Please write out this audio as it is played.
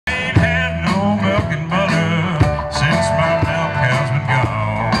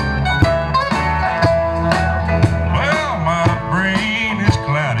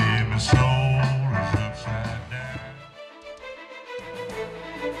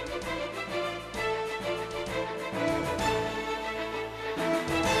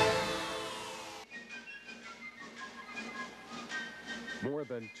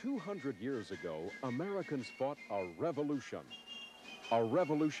100 years ago, Americans fought a revolution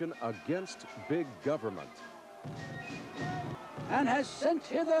against big government. And has sent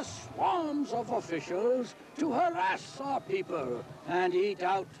hither swarms of officials to harass our people and eat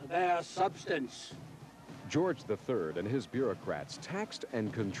out their substance. George III and his bureaucrats taxed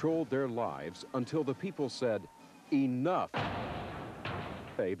and controlled their lives until the people said, enough.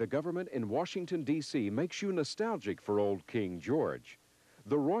 The government in Washington, D.C. makes you nostalgic for old King George.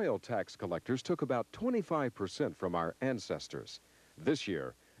 The royal tax collectors took about 25% from our ancestors. This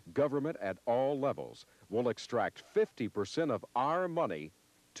year, government at all levels will extract 50% of our money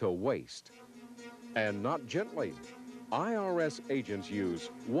to waste. And not gently. IRS agents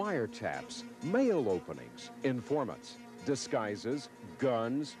use wiretaps, mail openings, informants, disguises,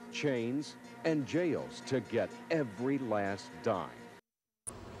 guns, chains, and jails to get every last dime.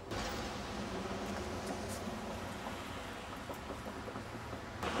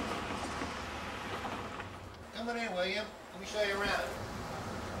 Come on in, William. Let me show you around.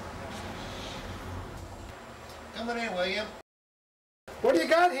 Come on in, William. What do you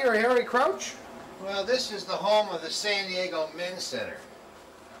got here, Harry Crouch? Well, this is the home of the San Diego Men's Center.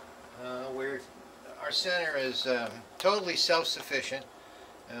 Our center is totally self-sufficient.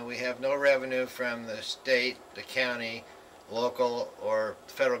 We have no revenue from the state, the county, local, or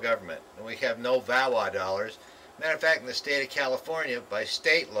federal government. And we have no VAWA dollars. Matter of fact, in the state of California, by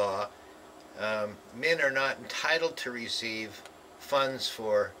state law, men are not entitled to receive funds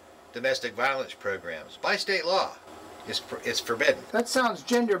for domestic violence programs. By state law, it's forbidden. That sounds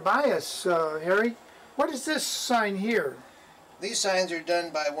gender bias, Harry. What is this sign here? These signs are done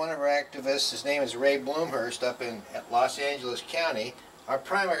by one of our activists. His name is Ray Bloomhurst up in Los Angeles County. Our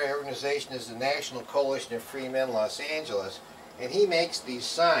primary organization is the National Coalition of Free Men Los Angeles, and he makes these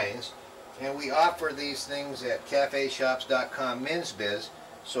signs, and we offer these things at cafeshops.com Men's Biz,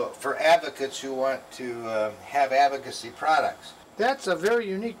 so for advocates who want to have advocacy products. That's a very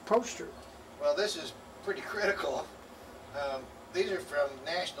unique poster. Well, this is pretty critical. These are from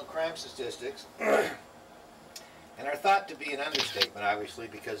National Crime Statistics and are thought to be an understatement, obviously,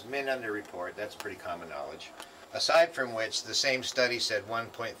 because men underreport. That's pretty common knowledge. Aside from which, the same study said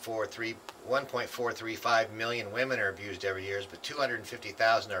 1.435 million women are abused every year, but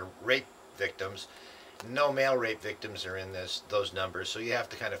 250,000 are rape victims. No male rape victims are in those numbers, so you have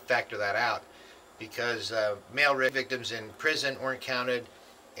to kind of factor that out, because male rape victims in prison weren't counted,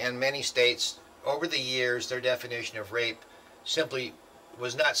 and many states, over the years, their definition of rape simply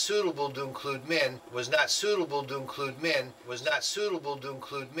was not suitable to include men, was not suitable to include men, was not suitable to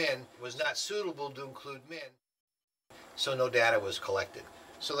include men, was not suitable to include men. So no data was collected.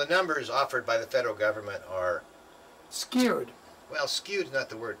 So the numbers offered by the federal government are skewed. Well, skewed is not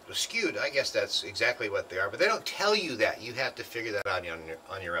the word. Skewed, I guess that's exactly what they are, but they don't tell you that. You have to figure that out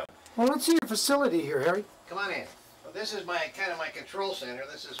on your own. Well, let's see your facility here, Harry. Come on in. Well, this is my control center.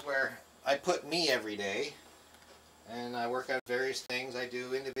 This is where I put me every day, and I work on various things. I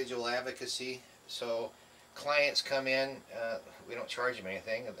do individual advocacy, so clients come in. We don't charge them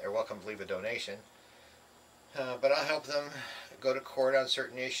anything. They're welcome to leave a donation. But I'll help them go to court on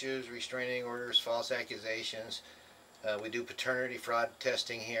certain issues, restraining orders, false accusations. We do paternity fraud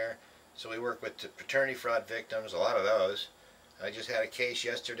testing here, so we work with paternity fraud victims, a lot of those. I just had a case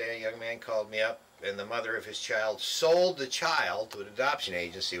yesterday. A young man called me up, and the mother of his child sold the child to an adoption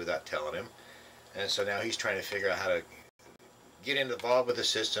agency without telling him. And so now he's trying to figure out how to get involved with the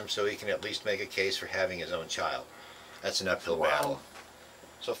system so he can at least make a case for having his own child. That's an uphill battle.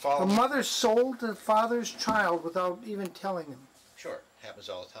 So follow the mother sold the father's child without even telling him. Sure, happens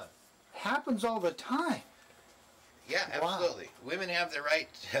all the time. Happens all the time. Yeah, absolutely. Wow. Women have the right.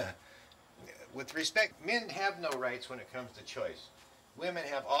 With respect, men have no rights when it comes to choice. Women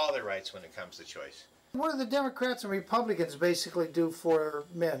have all the rights when it comes to choice. What do the Democrats and Republicans basically do for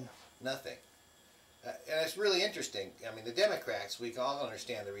men? Nothing. And it's really interesting. I mean, the Democrats, we all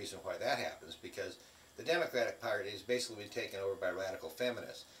understand the reason why that happens, because the Democratic Party is basically been taken over by radical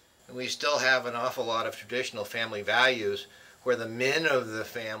feminists. And we still have an awful lot of traditional family values where the men of the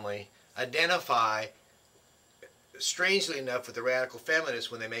family identify, strangely enough, with the radical feminists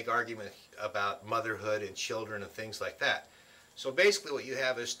when they make arguments about motherhood and children and things like that. So basically what you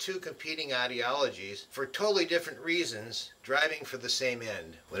have is two competing ideologies for totally different reasons driving for the same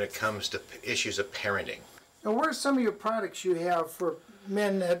end when it comes to issues of parenting. Now, what are some of your products you have for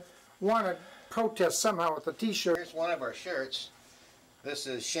men that want to protest somehow with a t-shirt? Here's one of our shirts. This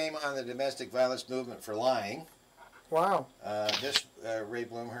is Shame on the Domestic Violence Movement for Lying. Wow. This Ray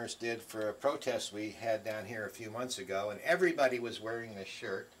Bloomhurst did for a protest we had down here a few months ago, and everybody was wearing this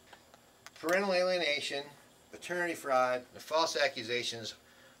shirt. Parental alienation, paternity fraud, the false accusations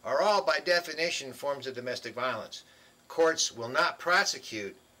are all by definition forms of domestic violence. Courts will not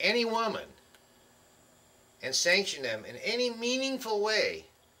prosecute any woman and sanction them in any meaningful way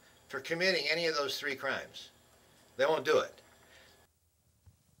for committing any of those 3 crimes. They won't do it.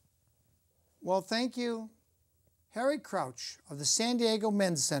 Well, thank you, Harry Crouch of the San Diego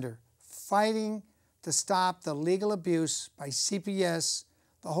Men's Center, fighting to stop the legal abuse by CPS,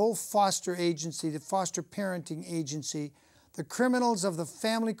 the whole foster agency, the foster parenting agency, the criminals of the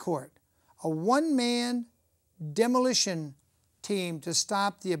family court, a one-man demolition team to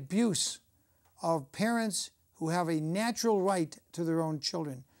stop the abuse of parents who have a natural right to their own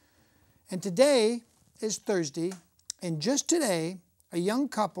children. And today is Thursday, and just today, a young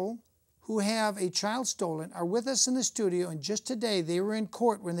couple who have a child stolen are with us in the studio, and just today they were in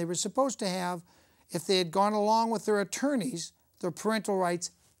court when they were supposed to have, if they had gone along with their attorneys, their parental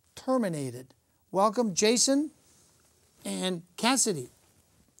rights terminated. Welcome, Jason and Cassidy.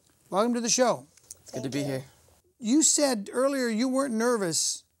 Welcome to the show. It's good to be here. You said earlier you weren't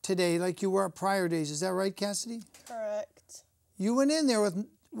nervous today like you were at prior days. Is that right, Cassidy? Correct. You went in there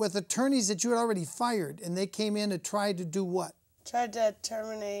with attorneys that you had already fired, and they came in to try to do what? Tried to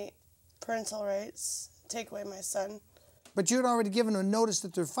terminate parental rights, take away my son. But you had already given them notice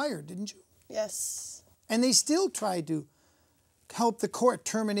that they're fired, didn't you? Yes. And they still tried to help the court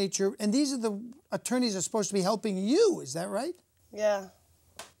terminate your... And these are the attorneys that are supposed to be helping you, is that right? Yeah.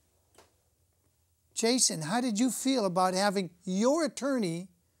 Jason, how did you feel about having your attorney,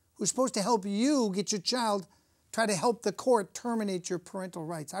 who's supposed to help you get your child, try to help the court terminate your parental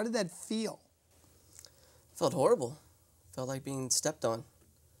rights? How did that feel? It felt horrible. Felt like being stepped on.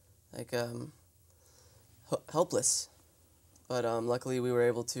 Like, helpless. But luckily we were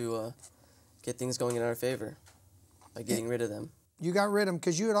able to get things going in our favor by getting rid of them. You got rid of them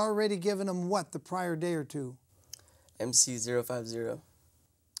because you had already given them what the prior day or two? MC050.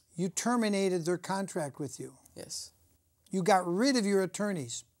 You terminated their contract with you. Yes. You got rid of your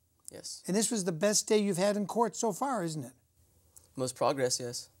attorneys. Yes. And this was the best day you've had in court so far, isn't it? Most progress,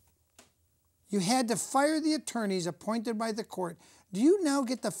 yes. You had to fire the attorneys appointed by the court. Do you now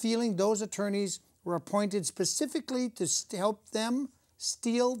get the feeling those attorneys were appointed specifically to help them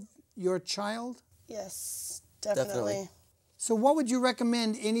steal your child? Yes, definitely. So what would you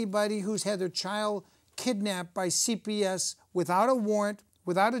recommend anybody who's had their child kidnapped by CPS without a warrant,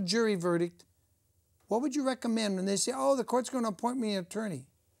 without a jury verdict? What would you recommend when they say, oh, the court's going to appoint me an attorney?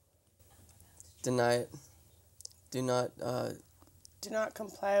 Deny it. Do not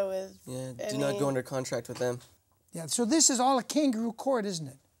comply with do not go under contract with them. Yeah, so this is all a kangaroo court, isn't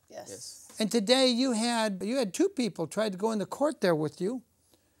it? Yes. Yes. And today you had 2 people tried to go into court there with you,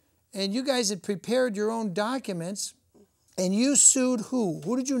 and you guys had prepared your own documents, and you sued who?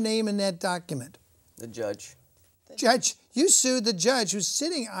 Who did you name in that document? The judge. Judge. You sued the judge who's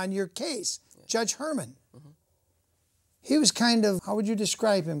sitting on your case, yes. Judge Herman. Mm-hmm. He was kind of, how would you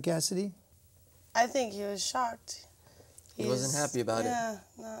describe him, Cassidy? I think he was shocked. He wasn't happy about it. Yeah,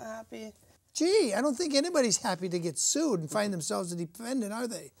 not happy. Gee, I don't think anybody's happy to get sued and find themselves a defendant, are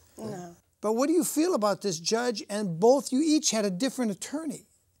they? No. But what do you feel about this judge? And both, you each had a different attorney.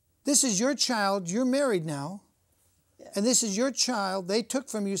 This is your child. You're married now. Yeah. And this is your child they took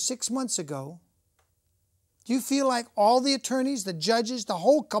from you 6 months ago. Do you feel like all the attorneys, the judges, the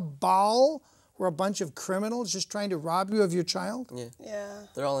whole cabal were a bunch of criminals just trying to rob you of your child? Yeah. Yeah.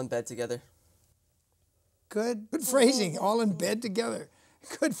 They're all in bed together. Good phrasing, all in bed together.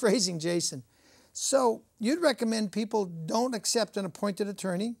 Good phrasing, Jason. So you'd recommend people don't accept an appointed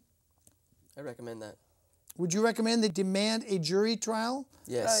attorney? I recommend that. Would you recommend they demand a jury trial?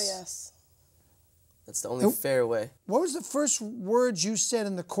 Yes. Oh, yes. That's the only fair way. What was the first words you said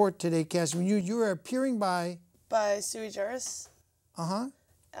in the court today, Cass, when you were appearing by? By sui juris. Uh-huh.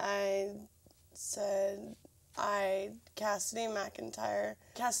 I said, Cassidy McIntyre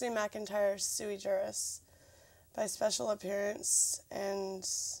sui juris by special appearance, and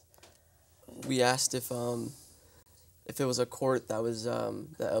we asked if it was a court that was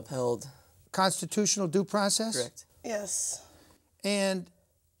that upheld constitutional due process? Correct. Yes. And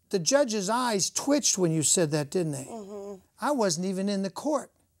the judge's eyes twitched when you said that, didn't they? Mm-hmm. I wasn't even in the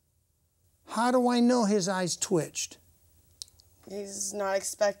court. How do I know his eyes twitched? He's not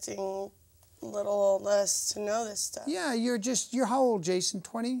expecting little old us to know this stuff. Yeah, you're how old, Jason?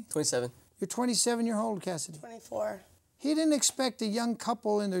 20? 27. You're 27 years old, Cassidy. 24. He didn't expect a young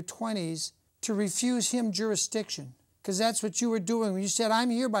couple in their 20s to refuse him jurisdiction, because that's what you were doing. When you said, I'm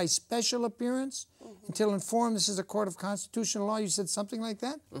here by special appearance, until informed this is a court of constitutional law, you said something like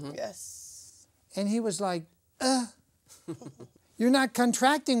that? Mm-hmm. Yes. And he was like, you're not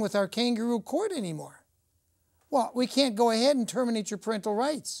contracting with our kangaroo court anymore. well, we can't go ahead and terminate your parental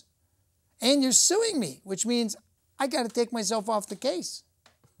rights. And you're suing me, which means I got to take myself off the case.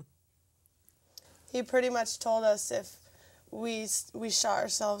 He pretty much told us if we shot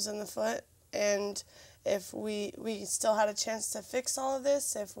ourselves in the foot, and if we still had a chance to fix all of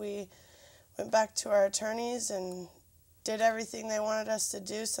this, if we went back to our attorneys and did everything they wanted us to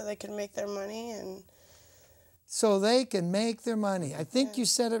do so they could make their money. And so they can make their money. I think you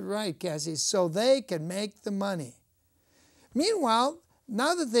said it right, Cassie. So they can make the money. Meanwhile,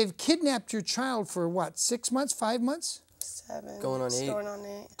 now that they've kidnapped your child for what, 6 months, 5 months? 7. Going on 8. Going on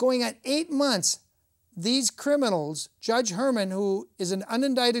 8. Going on 8 months, these criminals, Judge Herman, who is an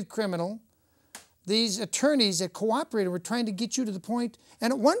unindicted criminal, these attorneys that cooperated were trying to get you to the point,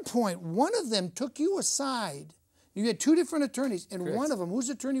 and at one point, one of them took you aside. You had 2 different attorneys, and Correct. one of them, whose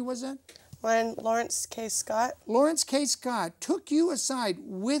attorney was that? When Lawrence K. Scott. Lawrence K. Scott took you aside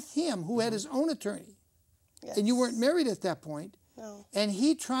with him, who had his own attorney. Yes. And you weren't married at that point. No. And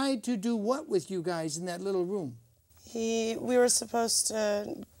he tried to do what with you guys in that little room? We were supposed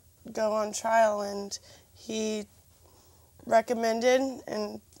to go on trial, and he recommended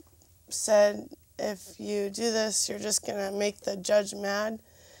and said, if you do this, you're just going to make the judge mad.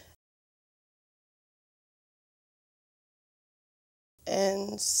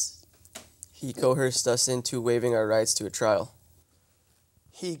 And He coerced us into waiving our rights to a trial.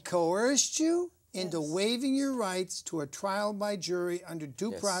 He coerced you into waiving your rights to a trial by jury under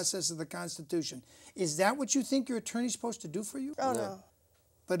due process of the Constitution. Is that what you think your attorney's supposed to do for you? oh no.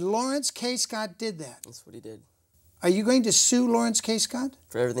 But Lawrence K. Scott did that. That's what he did. Are you going to sue Lawrence K. Scott?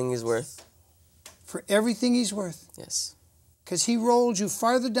 For everything he's worth. For everything he's worth. Yes. Because he rolled you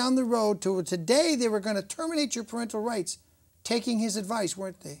farther down the road to today they were going to terminate your parental rights, taking his advice,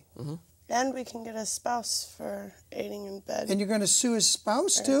 weren't they? Mm-hmm. And we can get a spouse for aiding in bed. And you're going to sue his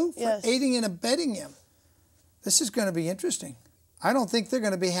spouse too for Yes. aiding and abetting him. This is going to be interesting. I don't think they're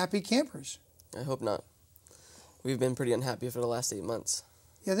going to be happy campers. I hope not. We've been pretty unhappy for the last 8 months.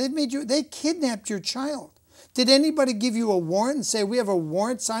 Yeah, they kidnapped your child. Did anybody give you a warrant and say, we have a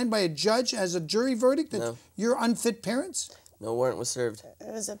warrant signed by a judge as a jury verdict that No. you're unfit parents? No warrant was served.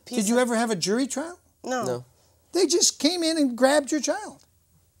 It was a piece Did you of, ever have a jury trial? No. No. They just came in and grabbed your child.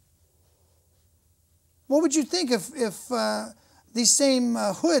 What would you think if these same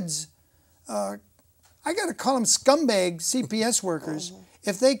hoods, I got to call them scumbag CPS workers,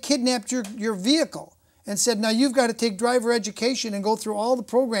 if they kidnapped your vehicle and said, now you've got to take driver education and go through all the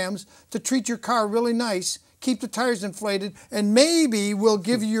programs to treat your car really nice, keep the tires inflated, and maybe we'll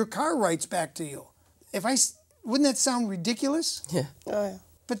give you your car rights back to you. Wouldn't that sound ridiculous? Yeah. Oh, yeah.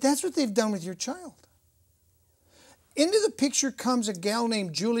 But that's what they've done with your child. Into the picture comes a gal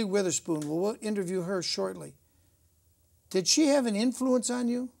named Julie Witherspoon. We'll interview her shortly. Did she have an influence on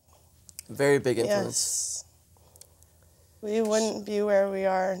you? Very big influence. Yes. We wouldn't be where we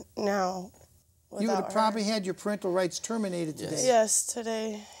are now without You would have her. probably had your parental rights terminated today. Yes,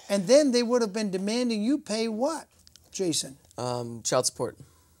 today. And then they would have been demanding you pay what, Jason? Child support.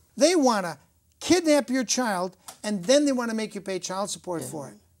 They want to kidnap your child, and then they want to make you pay child support for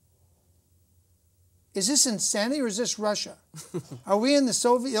it. Is this insanity or is this Russia? Are we in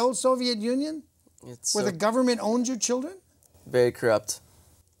the old Soviet Union It's where the government owns your children? very corrupt.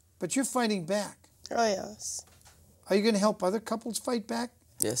 But you're fighting back. Oh, yes. Are you going to help other couples fight back?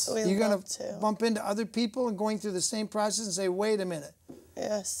 Yes. We You're going love to bump into other people and going through the same process and say, wait a minute.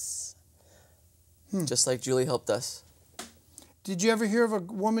 Yes. Just like Julie helped us. Did you ever hear of a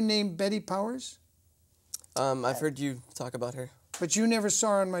woman named Betty Powers? I've heard you talk about her. But you never saw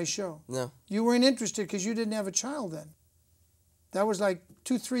her on my show. No. You weren't interested because you didn't have a child then. That was like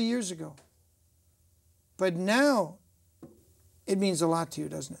 2-3 years ago. But now, it means a lot to you,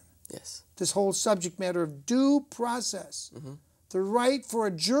 doesn't it? Yes. This whole subject matter of due process. The right for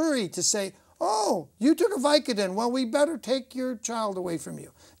a jury to say, oh, you took a Vicodin, well, we better take your child away from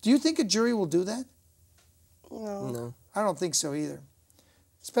you. Do you think a jury will do that? No. No. I don't think so either.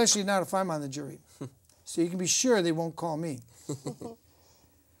 Especially not if I'm on the jury. So you can be sure they won't call me.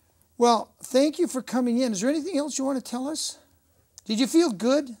 Well, thank you for coming in. Is there anything else you want to tell us? Did you feel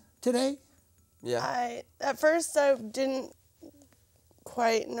good today? Yeah. At first I didn't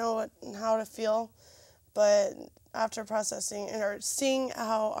quite know how to feel, but after processing or seeing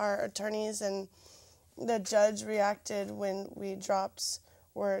how our attorneys and the judge reacted when we dropped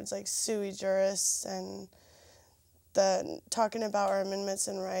words like sui juris and talking about our amendments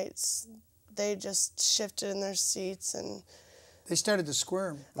and rights, they just shifted in their seats and They started to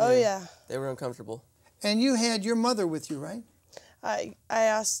squirm. oh yeah. They were uncomfortable. And you had your mother with you, right? I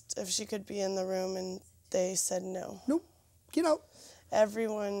asked if she could be in the room and they said no. Nope. Get out.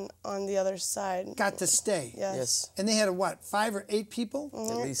 everyone on the other side got to stay. Yes. Yes. And they had, what, 5 or 8 people?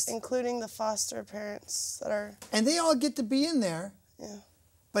 At least. Including the foster parents that are, And they all get to be in there, yeah.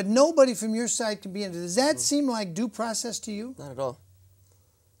 but nobody from your side can be in there. Does that seem like due process to you? Not at all.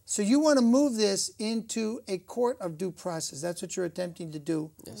 So you want to move this into a court of due process. That's what you're attempting to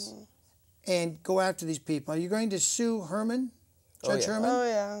do. Yes. And go after these people. Are you going to sue Herman? Judge Herman? Oh,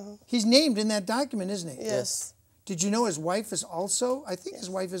 yeah. He's named in that document, isn't he? Yes. Did you know his wife is also, I think his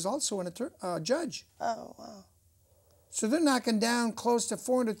wife is also a judge. Oh, wow. So they're knocking down close to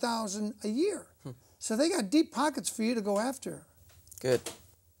 $400,000 a year. So they got deep pockets for you to go after. Good.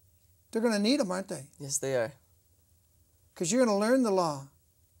 They're going to need them, aren't they? Yes, they are. Because you're going to learn the law.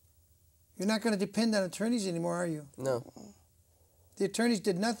 You're not going to depend on attorneys anymore, are you? No. The attorneys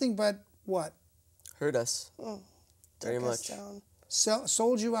did nothing but what? Hurt us. Very Took us much. down.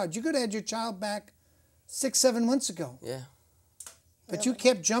 Sold you out. You could have had your child back 6, 7 months ago. Yeah. But you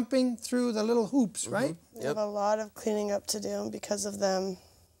kept jumping through the little hoops, right? We have a lot of cleaning up to do because of them.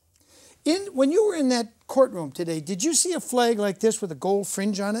 When you were in that courtroom today, did you see a flag like this with a gold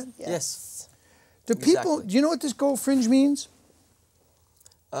fringe on it? Yes. Do people, do you know what this gold fringe means?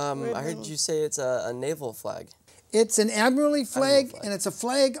 I heard you say it's a naval flag. It's an admiralty flag, and it's a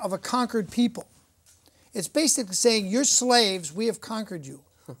flag of a conquered people. It's basically saying, you're slaves, we have conquered you.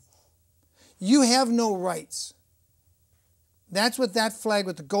 You have no rights. That's what that flag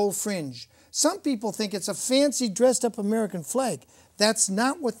with the gold fringe. Some people think it's a fancy dressed up American flag. That's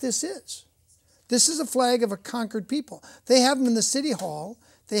not what this is. This is a flag of a conquered people. They have them in the city hall.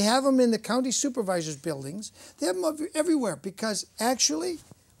 They have them in the county supervisor's buildings. They have them everywhere because actually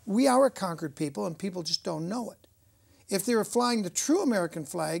we are a conquered people and people just don't know it. If they were flying the true American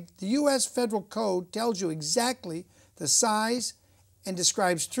flag, the U.S. Federal Code tells you exactly the size and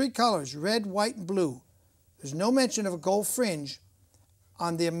describes 3 colors, red, white, and blue. There's no mention of a gold fringe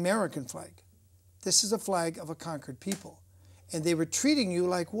on the American flag. This is a flag of a conquered people. And they were treating you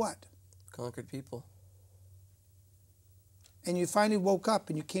like what? Conquered people. And you finally woke up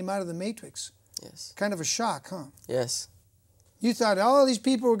and you came out of the matrix. Yes. Kind of a shock, huh? Yes. You thought all these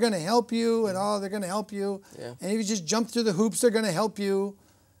people were going to help you and they're going to help you. Yeah. And if you just jump through the hoops, they're going to help you.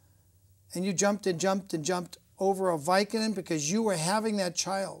 And you jumped and jumped and jumped over a Vicodin because you were having that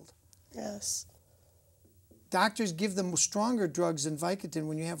child. Yes. Doctors give them stronger drugs than Vicodin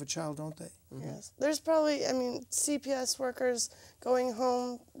when you have a child, don't they? Yes. There's probably, CPS workers going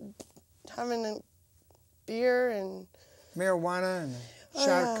home, having a beer and... Marijuana and a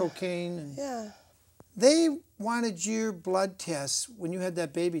shot of cocaine. And yeah. They wanted your blood tests when you had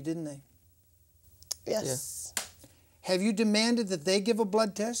that baby, didn't they? Yes. Yeah. Have you demanded that they give a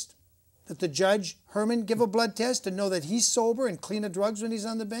blood test? That the judge, Herman, give a blood test to know that he's sober and clean of drugs when he's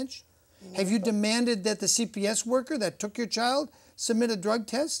on the bench? No. Have you demanded that the CPS worker that took your child submit a drug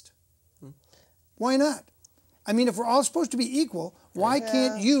test? Why not? I mean, if we're all supposed to be equal, why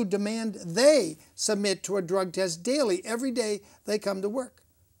can't you demand they submit to a drug test daily, every day they come to work?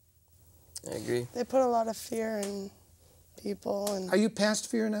 I agree. They put a lot of fear in people. And Are you past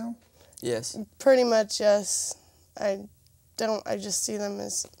fear now? Yes. pretty much, yes. I just see them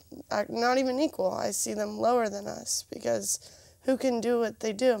as not even equal. I see them lower than us because who can do what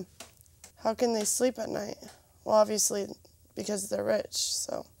they do? How can they sleep at night? Well, obviously, because they're rich,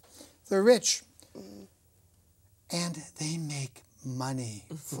 so. They're rich. And they make money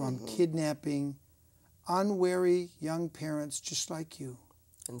from kidnapping unwary young parents just like you.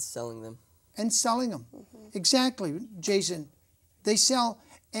 And selling them. And selling them. Exactly, Jason. They sell,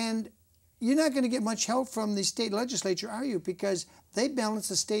 and you're not going to get much help from the state legislature, are you? Because they balance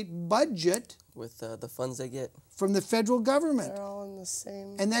the state budget with the funds they get from the federal government. They're all in the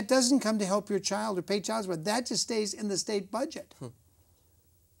same. And that doesn't come to help your child or pay child support. That just stays in the state budget.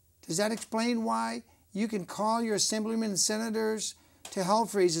 Does that explain why you can call your assemblymen and senators to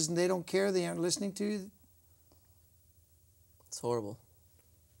health raises and they don't care, they aren't listening to you? It's horrible.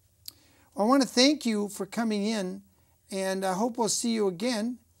 Well, I want to thank you for coming in, and I hope we'll see you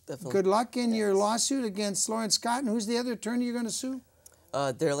again. Definitely. Good luck in your lawsuit against Lawrence Scott. And who's the other attorney you're going to sue?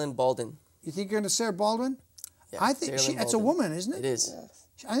 Darylyn Baldwin. You think you're going to Sarah Baldwin? Yeah, I think it's a woman, isn't it? It is. Yes.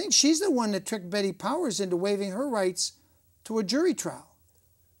 I think she's the one that tricked Betty Powers into waiving her rights to a jury trial.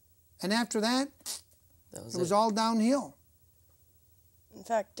 And after that, it was all downhill. In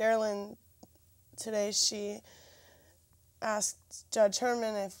fact, Darylyn, today she asked Judge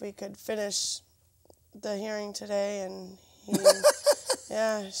Herman if we could finish the hearing today, and he,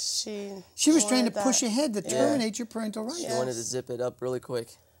 she was trying to push ahead to terminate your parental rights. She wanted to zip it up really quick.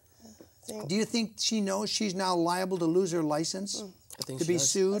 Do you think she knows she's now liable to lose her license? I think to she be does.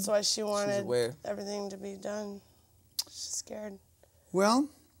 sued? That's why she wanted aware. everything to be done. She's scared. Well,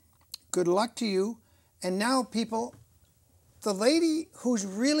 good luck to you. And now, people, the lady who's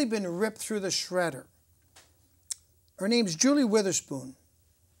really been ripped through the shredder, her name's Julie Witherspoon.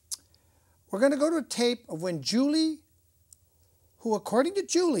 We're going to go to a tape of when Julie, who according to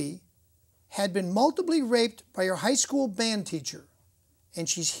Julie, had been multiply raped by her high school band teacher. And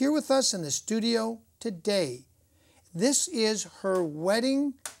she's here with us in the studio today. This is her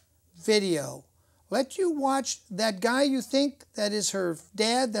wedding video. Let you watch that guy you think that is her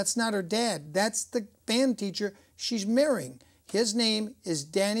dad. That's not her dad. That's the band teacher she's marrying. His name is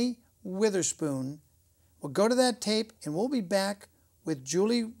Danny Witherspoon. We'll go to that tape and we'll be back with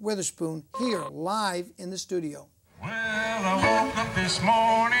Julie Witherspoon here live in the studio. Well, I woke up this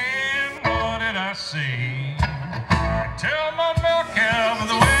morning, what did I see? Tell my milk cow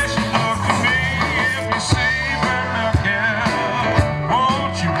the way she looked at me. If you see my milk cow,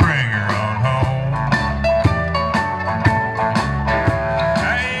 won't you bring her on home?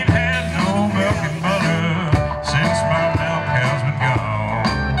 I ain't had no milk and butter since my milk cow's been gone.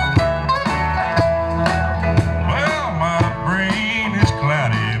 Well, my brain is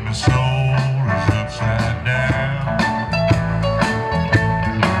cloudy, my soul is upside down.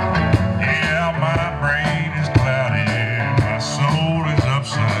 Yeah, my brain is cloudy, my soul is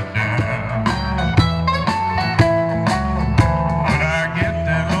upside down. When I get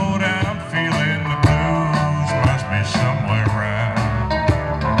that load I'm feeling, the blues must be somewhere around.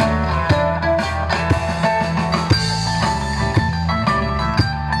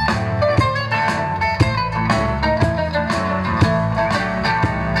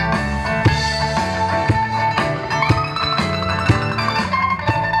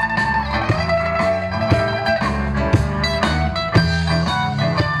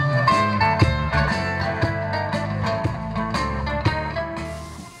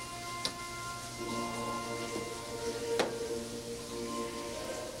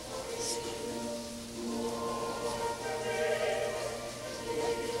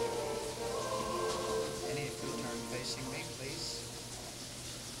 Any of you turn facing me, please.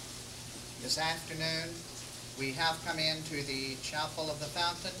 This afternoon, we have come into the Chapel of the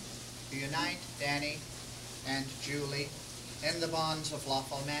Fountain to unite Danny and Julie in the bonds of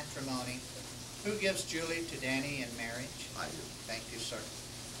lawful matrimony. Who gives Julie to Danny in marriage? I do. Thank you, sir.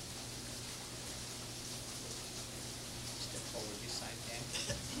 Step forward beside Danny.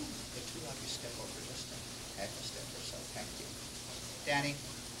 The two of you step over just half a step or so. Thank you. Danny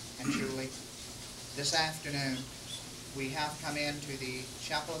and Julie, this afternoon, we have come into the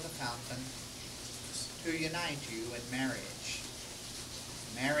Chapel of the Fountain to unite you in marriage.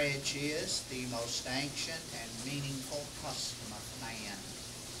 Marriage is the most ancient and meaningful custom of man.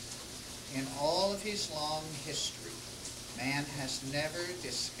 In all of his long history, man has never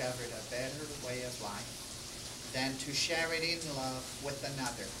discovered a better way of life than to share it in love with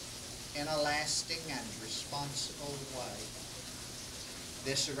another in a lasting and responsible way.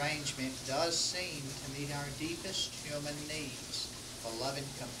 This arrangement does seem to meet our deepest human needs for love and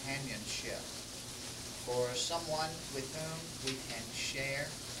companionship, for someone with whom we can share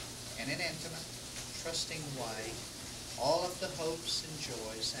in an intimate, trusting way all of the hopes and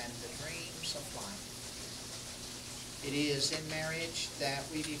joys and the dreams of life. It is in marriage that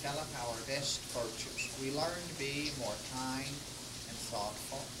we develop our best virtues. We learn to be more kind and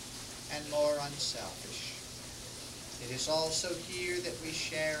thoughtful and more unselfish. It is also here that we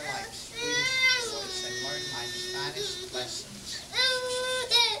share life's sweetest joys and learn life's finest lessons.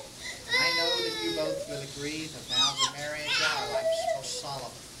 I know that you both will agree the vows of marriage are life's most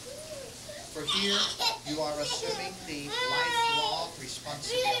solemn. For here you are assuming the lifelong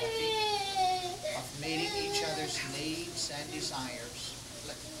responsibility of meeting each other's needs and desires,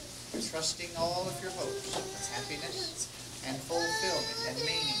 trusting all of your hopes for happiness and fulfillment and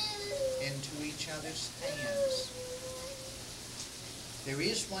meaning into each other's hands. There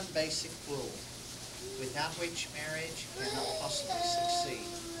is one basic rule without which marriage cannot possibly succeed,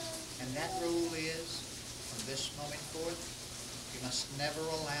 and that rule is, from this moment forth, you must never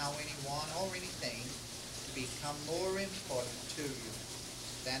allow anyone or anything to become more important to you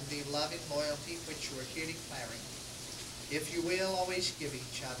than the love and loyalty which you are here declaring. If you will always give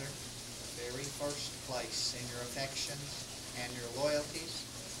each other the very first place in your affections and your loyalties,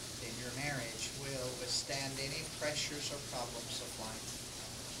 then your marriage will withstand any pressures or problems of life.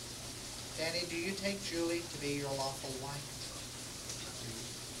 Danny, do you take Julie to be your lawful wife?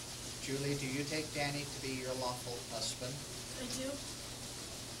 Julie, do you take Danny to be your lawful husband? I do.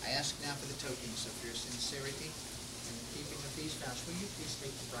 I ask now for the tokens of your sincerity and in keeping of these vows. Will you please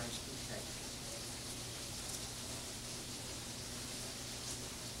take the bride's bouquet?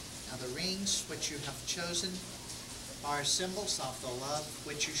 Now the rings which you have chosen are symbols of the love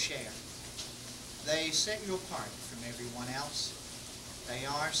which you share. They set you apart from everyone else. They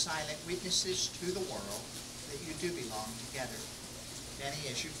are silent witnesses to the world that you do belong together. Danny,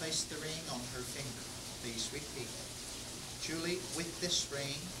 as you place the ring on her finger, please repeat. Julie, with this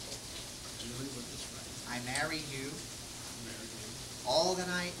ring, I marry you. All that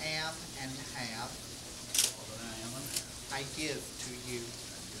I am and have, I give to you.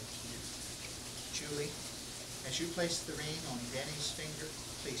 Julie, as you place the ring on Danny's finger,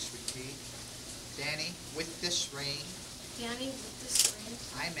 please repeat. Danny, with this ring, Danny, with this ring,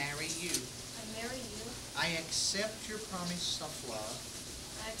 I marry you. I marry you. I accept your promise of love.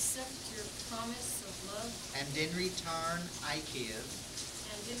 I accept your promise of love. And in return, I give.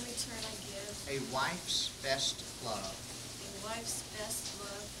 And in return, I give a wife's best love. a wife's best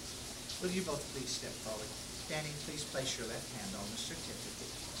love. Will you both please step forward? Danny, please place your left hand on the certificate.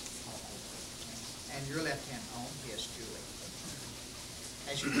 And your left hand on his, Julie.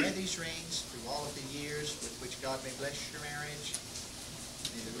 As you wear these rings through all of the years with which God may bless your marriage,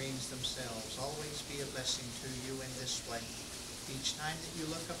 may the rings themselves always be a blessing to you in this way. Each time that you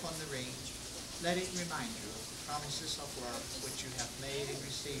look upon the ring, let it remind you of the promises of love which you have made and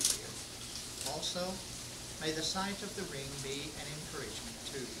received here. Also, may the sight of the ring be an encouragement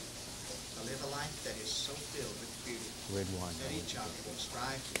to you to live a life that is so filled with beauty that each other will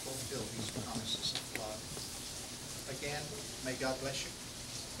strive to fulfill these promises of love. Again, may God bless you.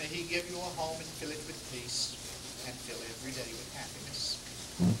 May He give you a home and fill it with peace and fill every day with happiness.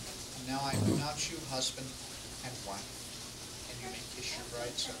 And now I pronounce you husband and wife, and you may kiss your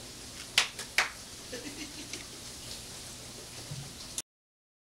bride so.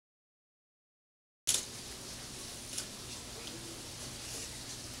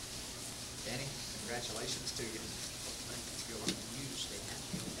 Danny, congratulations to you. You're on you stay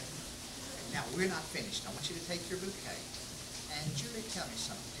happy, okay? Now, we're not finished. I want you to take your bouquet. And Julie, tell me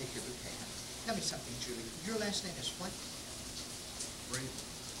something. Take your bouquet, honey. Tell me something, Julie. Your last name is what?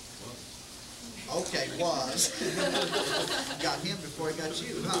 Okay, was. Got him before he got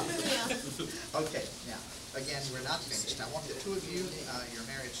you, huh? Yeah. Okay, now, again, we're not finished. I want the two of you, your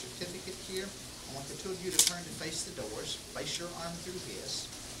marriage certificate here. I want the two of you to turn to face the doors. Place your arm through his.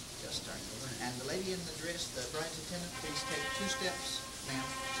 Just turn. And the lady in the dress, the bride's attendant, please take 2 steps. Ma'am,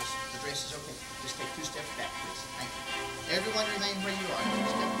 just the dress is okay. Just take 2 steps back, please. Thank you. Everyone remain where you are.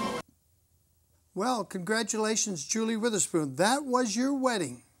 Step forward. Well, congratulations, Julie Witherspoon. That was your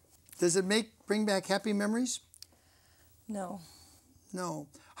wedding. Does it bring back happy memories? No. No.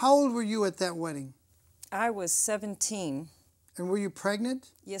 How old were you at that wedding? I was 17. And were you pregnant?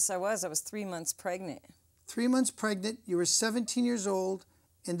 Yes, I was. I was 3 months pregnant. 3 months pregnant. You were 17 years old.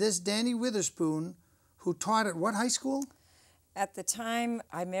 And this Danny Witherspoon, who taught at what high school? At the time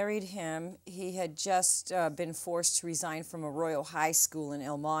I married him, he had just been forced to resign from a Royal High School in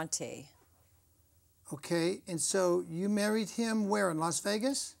El Monte. Okay, and so you married him where, in Las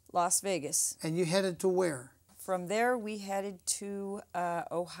Vegas? Las Vegas. And you headed to where? From there, we headed to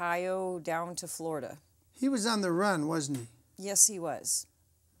Ohio down to Florida. He was on the run, wasn't he? Yes, he was.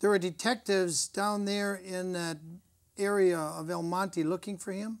 There were detectives down there in that area of El Monte looking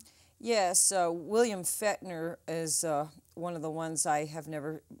for him? Yes, William Fettner is one of the ones I have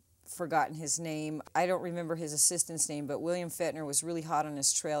never forgotten his name. I don't remember his assistant's name, but William Fettner was really hot on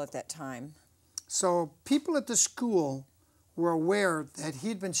his trail at that time. So people at the school were aware that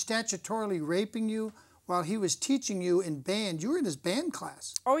he'd been statutorily raping you while he was teaching you in band. You were in his band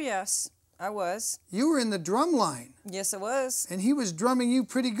class. Oh, yes, I was. You were in the drum line. Yes, I was. And he was drumming you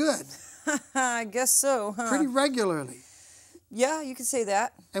pretty good. I guess so, huh? Pretty regularly. Yeah, you could say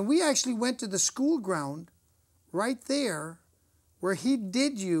that. And we actually went to the school ground right there where he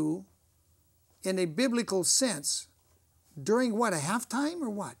did you in a biblical sense during what, a halftime or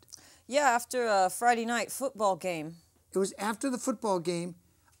what? Yeah, after a Friday night football game. It was after the football game,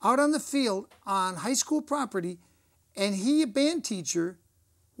 out on the field on high school property, and he, a band teacher,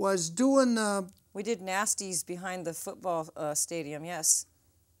 was doing... we did nasties behind the football stadium, yes.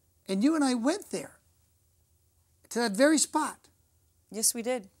 And you and I went there, to that very spot. Yes, we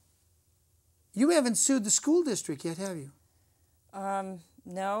did. You haven't sued the school district yet, have you?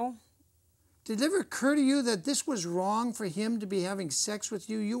 No. Did it ever occur to you that this was wrong for him to be having sex with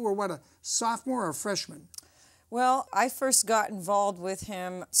you? You were, what, a sophomore or a freshman? Well, I first got involved with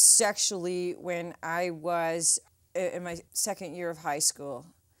him sexually when I was in my second year of high school.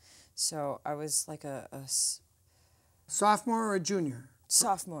 So I was like a sophomore or a junior?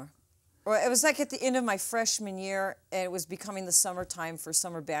 Sophomore. Well, it was like at the end of my freshman year, and it was becoming the summertime for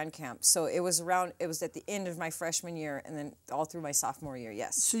summer band camp. So it was at the end of my freshman year, and then all through my sophomore year,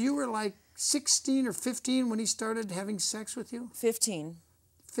 yes. So you were like 16 or 15 when he started having sex with you? 15.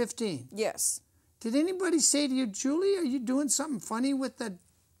 15? Yes. Did anybody say to you, Julie, are you doing something funny with that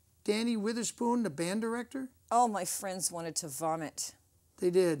Danny Witherspoon, the band director? All my friends wanted to vomit. They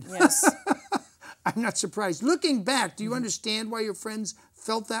did? Yes. I'm not surprised. Looking back, do you understand why your friends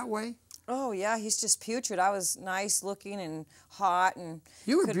felt that way? Oh, yeah, he's just putrid. I was nice looking and hot. And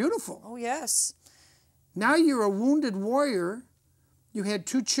you were beautiful. Oh, yes. Now you're a wounded warrior. You had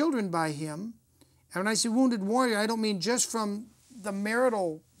 2 children by him. And when I say wounded warrior, I don't mean just from the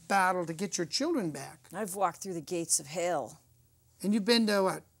marital battle to get your children back. I've walked through the gates of hell. And you've been to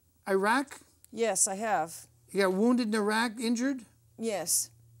what, Iraq? Yes, I have. You got wounded in Iraq, injured? Yes.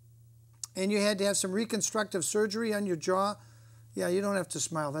 And you had to have some reconstructive surgery on your jaw? Yeah, you don't have to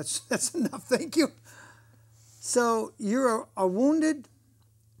smile. That's enough. Thank you. So you're a wounded,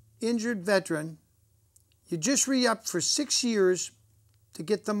 injured veteran. You just re-upped for 6 years to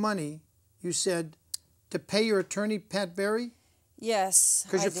get the money, you said, to pay your attorney, Pat Berry? Yes.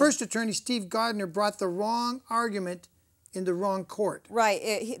 Because your first attorney, Steve Wagener, brought the wrong argument in the wrong court.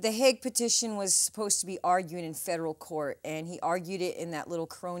 Right. The Hague petition was supposed to be argued in federal court, and he argued it in that little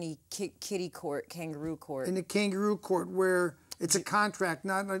crony kitty court, kangaroo court. In the kangaroo court, where it's a contract,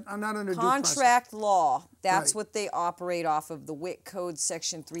 not under due process. Contract law. That's Right. what they operate off of, the WIC Code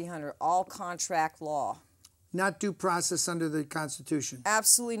Section 300, all contract law. Not due process under the Constitution.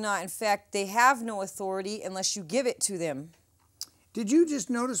 Absolutely not. In fact, they have no authority unless you give it to them. Did you just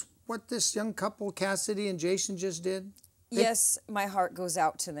notice what this young couple, Cassidy and Jason, just did? Yes, my heart goes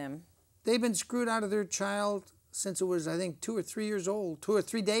out to them. They've been screwed out of their child since it was, I think, 2 or 3 years old, 2 or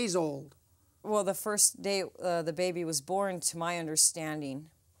 3 days old. Well, the first day the baby was born, to my understanding.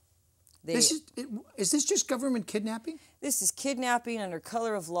 Is this just government kidnapping? This is kidnapping under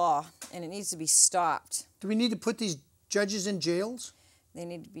color of law, and it needs to be stopped. Do we need to put these judges in jails? They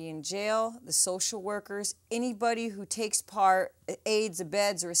need to be in jail, the social workers, anybody who takes part, aids,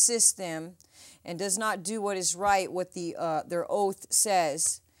 abets, or assists them, and does not do what is right, what their oath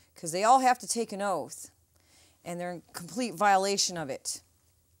says, because they all have to take an oath, and they're in complete violation of it.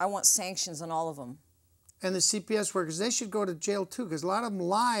 I want sanctions on all of them. And the CPS workers, they should go to jail too, because a lot of them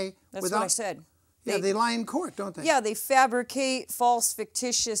lie. That's what I said. Yeah, they lie in court, don't they? Yeah, they fabricate false,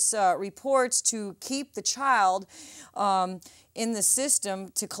 fictitious reports to keep the child in the system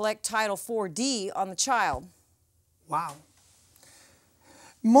to collect Title 4D on the child. Wow.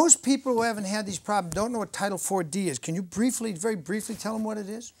 Most people who haven't had these problems don't know what Title 4D is. Can you very briefly tell them what it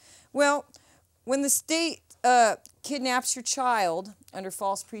is? Well, when the state kidnaps your child under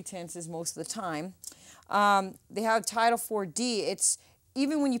false pretenses most of the time, they have Title 4D. It's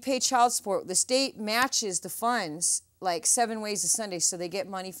even when you pay child support, the state matches the funds like 7 ways to Sunday, so they get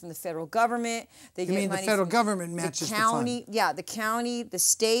money from the federal government. They get money the federal government matches the county? The fund? Yeah, the county, the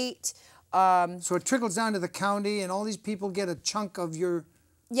state. So it trickles down to the county, and all these people get a chunk of your.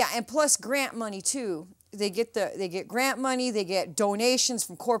 Yeah, and plus grant money too. They get grant money. They get donations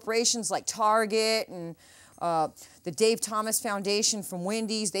from corporations like Target and the Dave Thomas Foundation from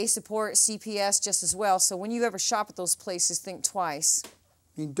Wendy's. They support CPS just as well. So when you ever shop at those places, think twice.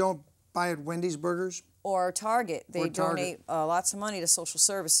 You don't buy at Wendy's Burgers? Or Target. They donate lots of money to social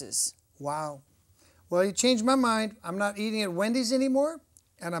services. Wow. Well, you changed my mind. I'm not eating at Wendy's anymore,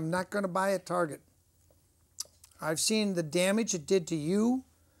 and I'm not going to buy at Target. I've seen the damage it did to you.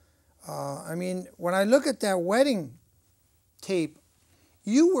 I mean, when I look at that wedding tape,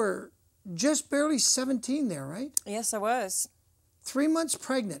 you were just barely 17 there, right? Yes, I was. 3 months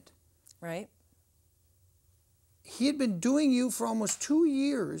pregnant. Right. He had been doing you for almost 2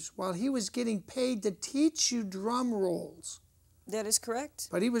 years while he was getting paid to teach you drum rolls. That is correct.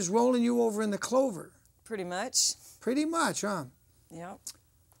 But he was rolling you over in the clover. Pretty much. Pretty much, huh? Yeah.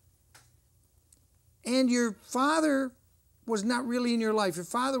 And your father was not really in your life. Your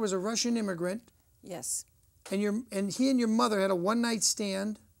father was a Russian immigrant. Yes. And he and your mother had a one-night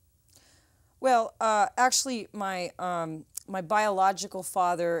stand. Well, actually, my biological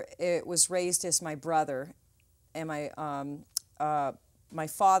father was raised as my brother, and my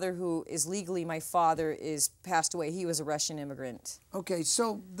father, who is legally my father, is passed away. He was a Russian immigrant. Okay,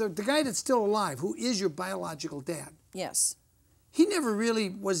 so the guy that's still alive, who is your biological dad. Yes. He never really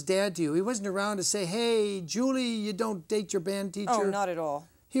was dad to you. He wasn't around to say, hey, Julie, you don't date your band teacher. Oh, not at all.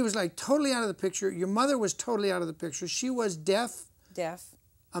 He was like totally out of the picture. Your mother was totally out of the picture. She was deaf. Deaf.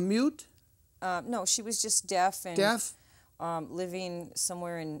 A mute? No, she was just deaf. And, deaf? living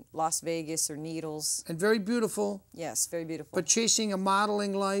somewhere in Las Vegas or Needles. And very beautiful. Yes, very beautiful. But chasing a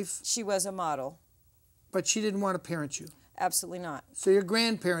modeling life. She was a model. But she didn't want to parent you. Absolutely not. So your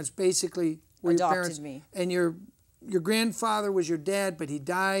grandparents basically were your parents. Adopted me. And your grandfather was your dad, but he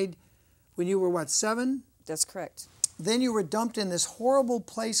died when you were, what, 7? That's correct. Then you were dumped in this horrible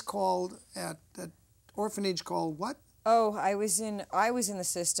place called, at that orphanage called what? Oh, I was in the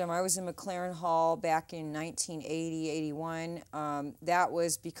system. I was in McLaren Hall back in 1980, 81. That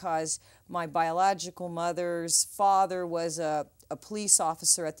was because my biological mother's father was a police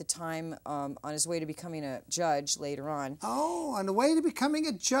officer at the time, on his way to becoming a judge later on. Oh, on the way to becoming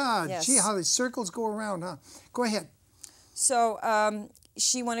a judge. Yes. Gee, how these circles go around, huh? Go ahead. So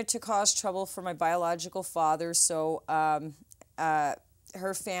she wanted to cause trouble for my biological father, so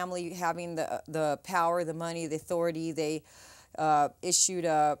her family, having the power, the money, the authority, they issued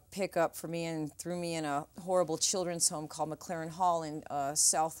a pickup for me and threw me in a horrible children's home called McLaren Hall in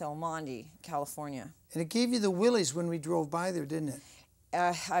South El Monte, California. And it gave you the willies when we drove by there, didn't it?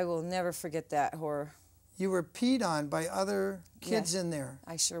 I will never forget that horror. You were peed on by other kids Yes, in there.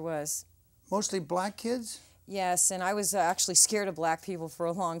 I sure was. Mostly black kids? Yes, and I was actually scared of black people for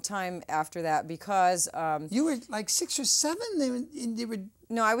a long time after that because... you were like 6 or 7? They were...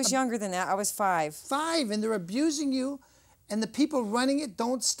 No, I was younger than that. I was 5. 5, and they're abusing you, and the people running it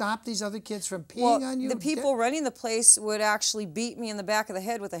don't stop these other kids from peeing on you? The people running the place would actually beat me in the back of the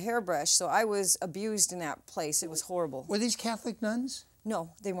head with a hairbrush, so I was abused in that place. It was horrible. Were these Catholic nuns? No,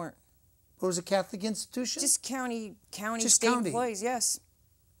 they weren't. What was a Catholic institution? Just county Just state county. employees, yes.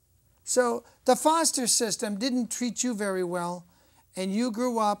 So the foster system didn't treat you very well, and you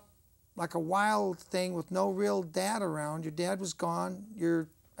grew up like a wild thing with no real dad around. Your dad was gone. Your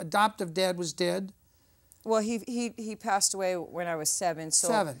adoptive dad was dead. Well, he passed away when I was 7. So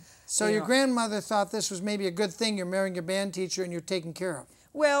 7. So you your know. grandmother thought this was maybe a good thing. You're marrying your band teacher and you're taken care of.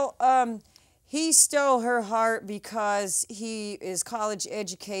 Well, he stole her heart because he is college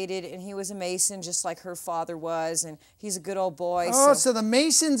educated and he was a Mason just like her father was, and he's a good old boy. Oh, so the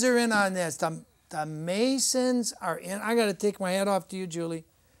Masons are in on this. The Masons are in. I got to take my hat off to you, Julie.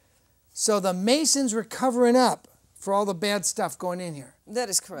 So the Masons were covering up for all the bad stuff going in here. That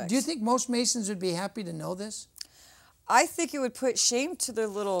is correct. Do you think most Masons would be happy to know this? I think it would put shame to their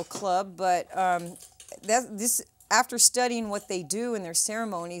little club, but after studying what they do in their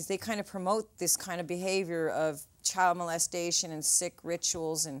ceremonies, they kind of promote this kind of behavior of child molestation and sick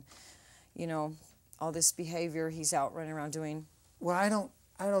rituals and, you know, all this behavior he's out running around doing. Well, I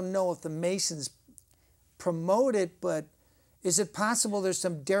don't know if the Masons promote it, but is it possible there's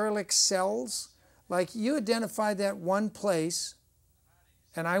some derelict cells? Like you identified that one place,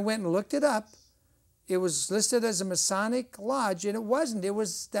 and I went and looked it up. It was listed as a Masonic lodge, and it wasn't. It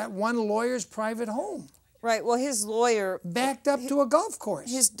was that one lawyer's private home. Right, well, his lawyer... Backed up to a golf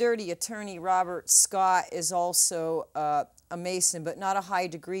course. His dirty attorney, Robert Scott, is also a Mason, but not a high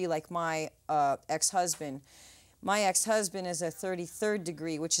degree like my ex-husband. My ex-husband is a 33rd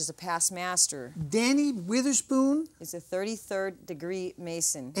degree, which is a past master. Danny Witherspoon? Is a 33rd degree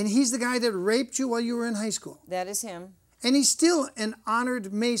Mason. And he's the guy that raped you while you were in high school? That is him. And he's still an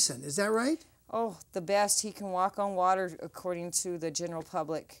honored Mason, is that right? Oh, the best. He can walk on water, according to the general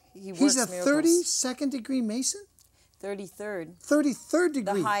public. He's a 32nd degree Mason? 33rd. 33rd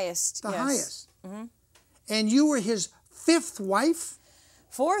degree? The highest, The yes. highest. Mm-hmm. And you were his 5th wife?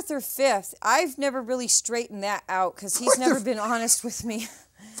 4th or 5th. I've never really straightened that out because he's never been honest with me.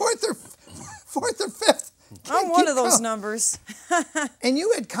 4th or 5th? I'm one of those numbers. And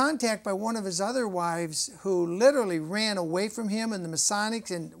you had contact by one of his other wives who literally ran away from him and the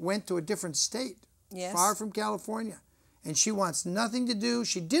Masonics and went to a different state, yes. far from California. And she wants nothing to do.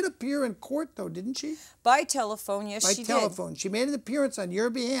 She did appear in court, though, didn't she? By telephone, yes, she did. By telephone. She made an appearance on your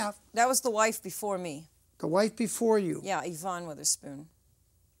behalf. That was the wife before me. The wife before you. Yeah, Yvonne Witherspoon.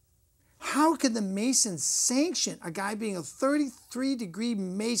 How could the Masons sanction a guy being a 33-degree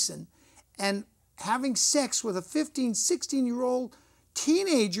Mason and having sex with a 15, 16-year-old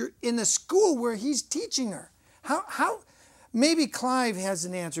teenager in the school where he's teaching her? How? Maybe Clive has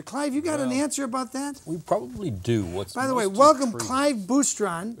an answer. Clive, you got an answer about that? We probably do. By the way, welcome Clive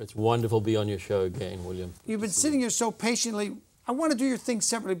Boustred. It's wonderful to be on your show again, William. You've been sitting here so patiently. I want to do your thing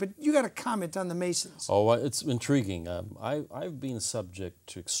separately, but you got to comment on the Masons. Oh, it's intriguing. I've been subject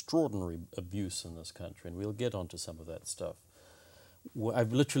to extraordinary abuse in this country, and we'll get onto some of that stuff.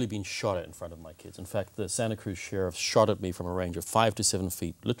 I've literally been shot at in front of my kids. In fact, the Santa Cruz sheriff shot at me from a range of 5 to 7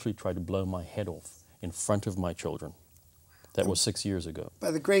 feet, literally tried to blow my head off in front of my children. That was 6 years ago. By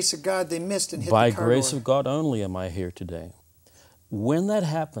the grace of God, they missed and hit By the car grace door. of God only am I here today. When that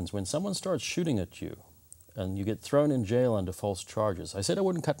happens, when someone starts shooting at you, and you get thrown in jail under false charges. I said I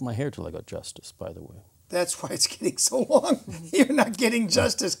wouldn't cut my hair till I got justice, by the way. That's why it's getting so long. You're not getting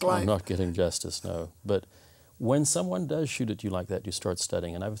justice, Clive. I'm not getting justice, no. But when someone does shoot at you like that, you start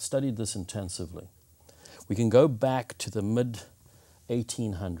studying, and I've studied this intensively. We can go back to the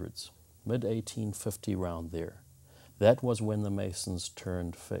mid-1800s, mid-1850 round there. That was when the Masons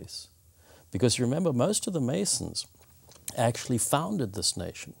turned face. Because you remember, most of the Masons actually founded this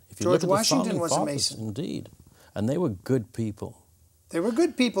nation. If you George look at Washington the was a fathers, Mason. Indeed. And they were good people. They were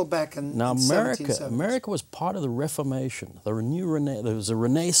good people back in Now, in America 1770s. America was part of the Reformation. There was a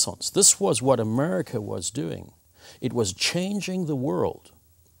Renaissance. This was what America was doing. It was changing the world.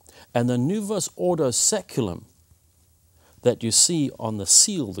 And the Novus Ordo Seculum that you see on the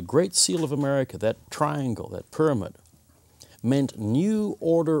seal, the Great Seal of America, that triangle, that pyramid, meant New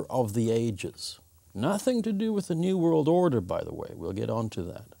Order of the Ages. Nothing to do with the New World Order, by the way. We'll get on to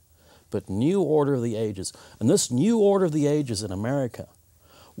that. But New Order of the Ages. And this New Order of the Ages in America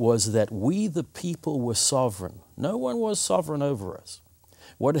was that we, the people, were sovereign. No one was sovereign over us.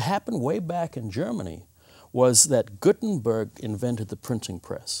 What had happened way back in Germany was that Gutenberg invented the printing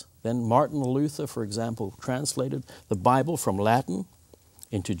press. Then Martin Luther, for example, translated the Bible from Latin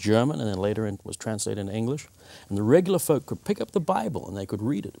into German, and then later it was translated into English. And the regular folk could pick up the Bible and they could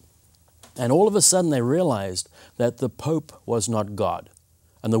read it. And all of a sudden they realized that the Pope was not God,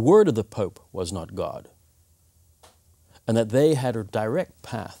 and the word of the Pope was not God, and that they had a direct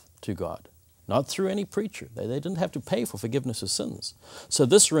path to God, not through any preacher. They didn't have to pay for forgiveness of sins. So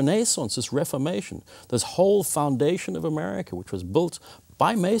this Renaissance, this Reformation, this whole foundation of America, which was built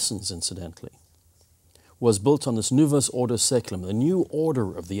by Masons, incidentally, was built on this Novus Ordo Seculum, the new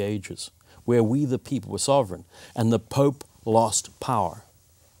order of the ages, where we, the people, were sovereign, and the Pope lost power.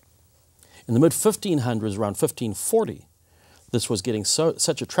 In the mid-1500s, around 1540, this was getting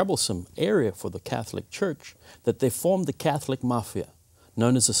such a troublesome area for the Catholic Church that they formed the Catholic Mafia,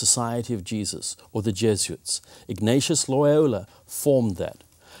 known as the Society of Jesus, or the Jesuits. Ignatius Loyola formed that.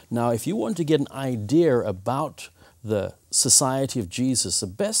 Now, if you want to get an idea about the Society of Jesus, the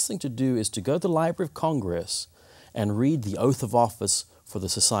best thing to do is to go to the Library of Congress and read the Oath of Office for the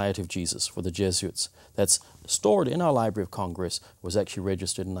Society of Jesus, for the Jesuits. That's stored in our Library of Congress, was actually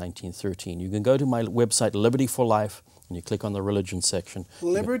registered in 1913. You can go to my website, Liberty for Life, and you click on the religion section.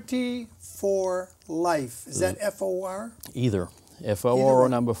 Liberty for Life. Is that F-O-R? Either. F-O-R or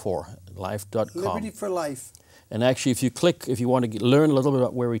number 4, life.com. Liberty for Life. And actually, if you click, if you want to learn a little bit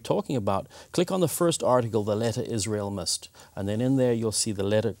about where we're talking about, click on the first article, The Letter Israel Missed. And then in there, you'll see the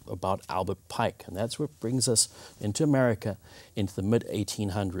letter about Albert Pike. And that's what brings us into America into the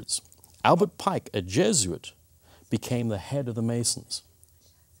mid-1800s. Albert Pike, a Jesuit, became the head of the Masons.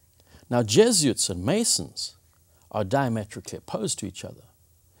 Now, Jesuits and Masons are diametrically opposed to each other.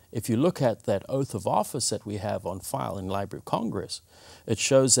 If you look at that oath of office that we have on file in the Library of Congress, it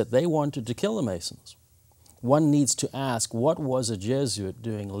shows that they wanted to kill the Masons. One needs to ask, what was a Jesuit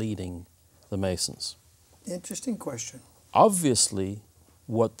doing leading the Masons? Interesting question. Obviously,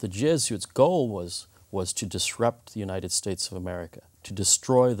 what the Jesuits' goal was to disrupt the United States of America, to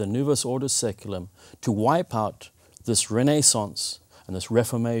destroy the Novus Ordo Seculum, to wipe out this Renaissance and this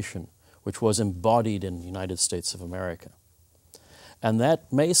Reformation, which was embodied in the United States of America. And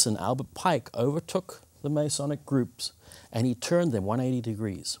that Mason, Albert Pike, overtook the Masonic groups and he turned them 180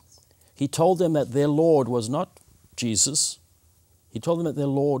 degrees. He told them that their Lord was not Jesus. He told them that their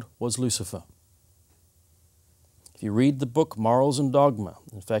Lord was Lucifer. If you read the book Morals and Dogma,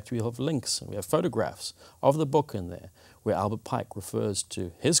 in fact, we have links and we have photographs of the book in there where Albert Pike refers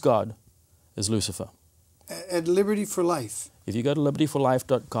to his God as Lucifer. At Liberty for Life. If you go to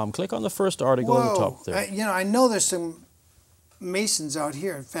libertyforlife.com, click on the first article at the top there. I know there's some Masons out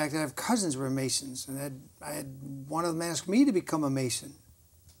here. In fact, I have cousins who were Masons, and I had one of them ask me to become a Mason.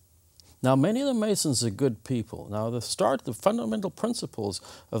 Now, many of the Masons are good people. Now, the fundamental principles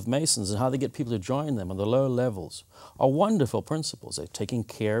of Masons and how they get people to join them on the lower levels are wonderful principles. They're taking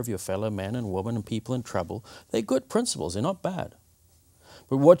care of your fellow men and women and people in trouble. They're good principles. They're not bad.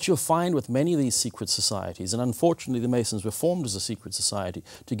 But what you'll find with many of these secret societies, and unfortunately the Masons were formed as a secret society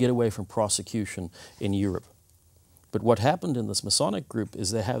to get away from prosecution in Europe. But what happened in this Masonic group is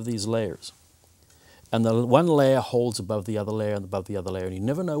they have these layers. And the one layer holds above the other layer and above the other layer, and you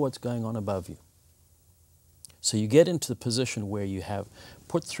never know what's going on above you. So you get into the position where you have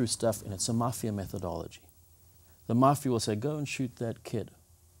put through stuff, and it's a mafia methodology. The mafia will say, go and shoot that kid,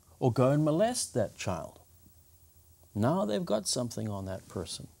 or go and molest that child. Now they've got something on that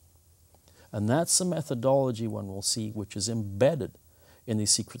person. And that's the methodology one will see which is embedded in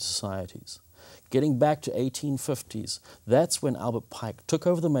these secret societies. Getting back to 1850s, that's when Albert Pike took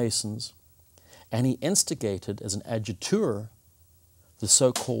over the Masons, and he instigated as an agitateur the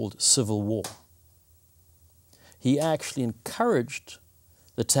so-called Civil War. He actually encouraged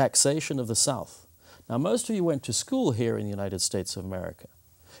the taxation of the South. Now, most of you went to school here in the United States of America.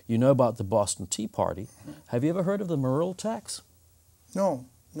 You know about the Boston Tea Party. Have you ever heard of the Morrill tax? No,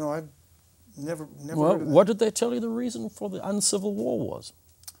 I've never Well, heard of that. what did they tell you the reason for the uncivil war was?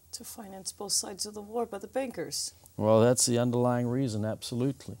 To finance both sides of the war by the bankers. Well, that's the underlying reason,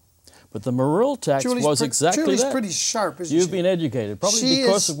 absolutely. But the Morrill tax was exactly Julie's that. pretty sharp, isn't You've she? been educated, probably She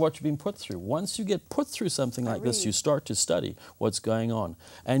because is. of what you've been put through. Once you get put through something like this, you start to study what's going on.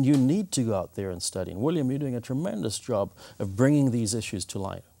 And you need to go out there and study. And William, you're doing a tremendous job of bringing these issues to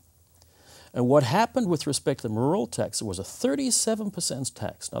light. And what happened with respect to the Morrill tax, it was a 37%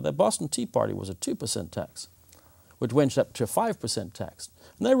 tax. Now, the Boston Tea Party was a 2% tax, which went up to a 5% tax.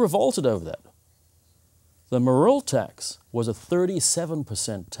 And they revolted over that. The Morrill tax was a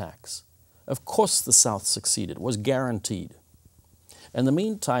 37% tax. Of course the South succeeded. It was guaranteed. In the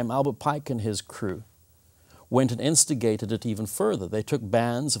meantime, Albert Pike and his crew went and instigated it even further. They took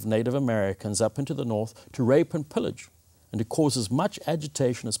bands of Native Americans up into the North to rape and pillage and to cause as much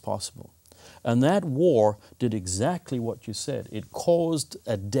agitation as possible. And that war did exactly what you said. It caused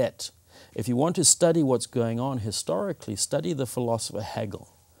a debt. If you want to study what's going on historically, study the philosopher Hegel.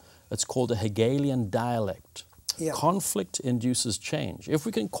 It's called a Hegelian dialect. Yeah. Conflict induces change. If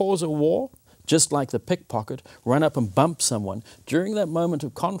we can cause a war, just like the pickpocket, run up and bump someone, during that moment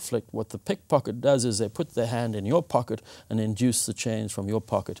of conflict, what the pickpocket does is they put their hand in your pocket and induce the change from your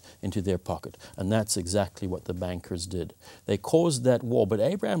pocket into their pocket. And that's exactly what the bankers did. They caused that war, but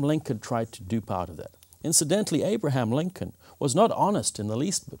Abraham Lincoln tried to dupe out of that. Incidentally, Abraham Lincoln was not honest in the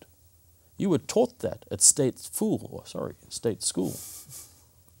least bit. You were taught that at state school.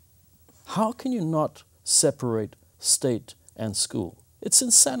 How can you not separate state and school? It's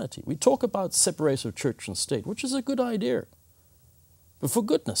insanity. We talk about separation of church and state, which is a good idea. But for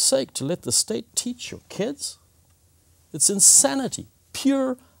goodness sake, to let the state teach your kids? It's insanity.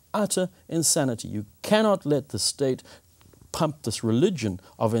 Pure, utter insanity. You cannot let the state pump this religion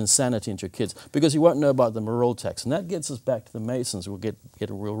of insanity into your kids because you won't know about the Morrill tax. And that gets us back to the Masons. We'll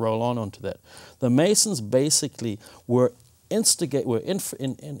roll on onto that. The Masons basically were infiltrated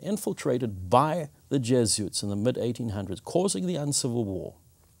by the Jesuits in the mid-1800s, causing the uncivil war.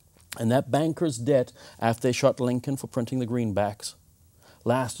 And that banker's debt, after they shot Lincoln for printing the greenbacks,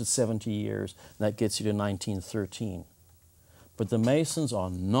 lasted 70 years, and that gets you to 1913. But the Masons are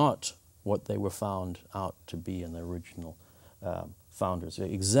not what they were found out to be in the original founders. They're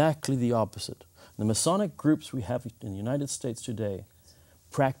exactly the opposite. The Masonic groups we have in the United States today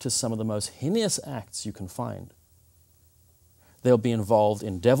practice some of the most heinous acts you can find. They'll be involved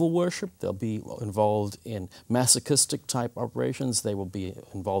in devil worship. They'll be involved in masochistic type operations. They will be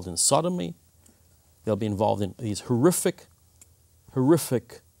involved in sodomy. They'll be involved in these horrific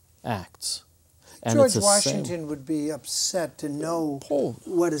acts. And George Washington would be upset to know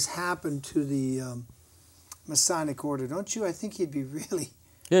what has happened to the Masonic order, don't you? I think he'd be really...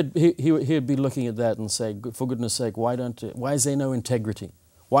 He'd be looking at that and say, for goodness sake, why is there no integrity?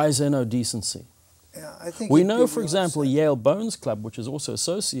 Why is there no decency? Yeah, I think we know, for example, Yale Bones Club, which is also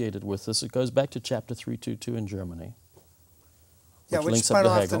associated with this, it goes back to Chapter 322 in Germany. Which spun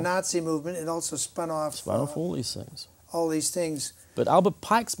off the Nazi movement. It also spun off all these things. All these things. But Albert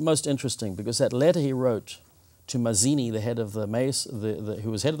Pike's most interesting because that letter he wrote to Mazzini, the head of the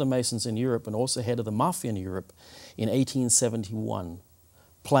who was head of the Masons in Europe and also head of the Mafia in Europe, in 1871,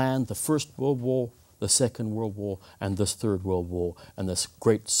 planned the First World War, the Second World War, and this Third World War, and this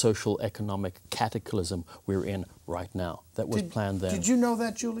great social economic cataclysm we're in right now. That was planned then. Did you know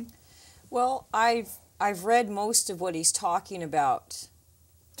that, Julie? Well, I've read most of what he's talking about.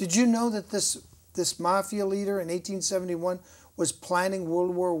 Did you know that this mafia leader in 1871 was planning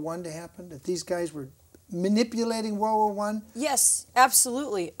World War I to happen? That these guys were manipulating World War I? Yes,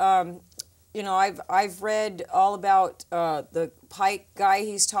 absolutely. You know, I've read all about the Pike guy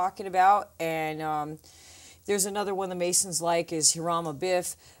he's talking about, and there's another one the Masons like is Hiram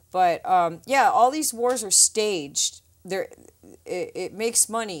Abiff. But yeah, all these wars are staged. It makes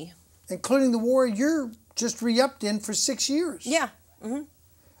money. Including the war you're just re-upped in for 6 years. Yeah. Mm-hmm.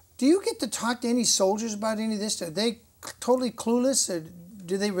 Do you get to talk to any soldiers about any of this? Are they totally clueless, or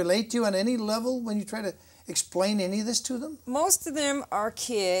do they relate to you on any level when you try to explain any of this to them? Most of them are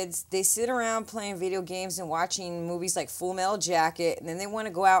kids. They sit around playing video games and watching movies like Full Metal Jacket, and then they want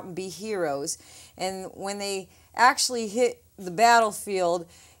to go out and be heroes. And when they actually hit the battlefield,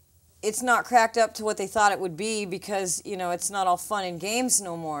 it's not cracked up to what they thought it would be because, you know, it's not all fun and games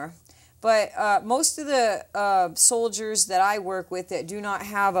no more. But most of the soldiers that I work with that do not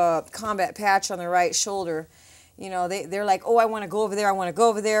have a combat patch on their right shoulder, you know, they're like, oh, I want to go over there, I want to go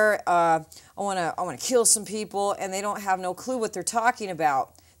over there, I want to kill some people, and they don't have no clue what they're talking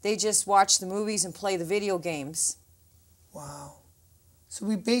about. They just watch the movies and play the video games. Wow. So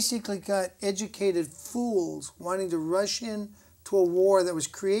we basically got educated fools wanting to rush in to a war that was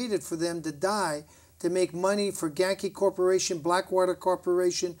created for them to die, to make money for Genki Corporation, Blackwater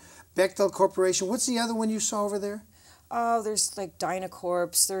Corporation, Bechtel Corporation. What's the other one you saw over there? Oh, there's like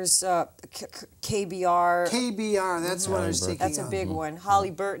Dynacorps, there's KBR. KBR, that's what I was thinking That's a big one.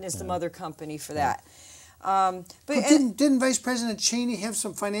 Holly Burton is the mother company for that. But didn't Vice President Cheney have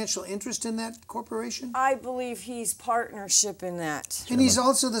some financial interest in that corporation? I believe he's partnership in that. And he's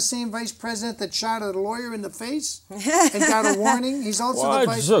also the same vice president that shot a lawyer in the face and got a warning. He's also the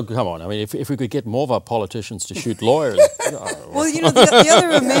vice. So, come on, I mean, if we could get more of our politicians to shoot lawyers. Well, you know, the other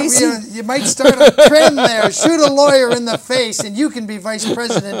amazing... you might start a trend there. Shoot a lawyer in the face and you can be vice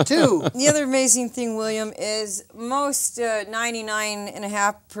president too. The other amazing thing, William, is most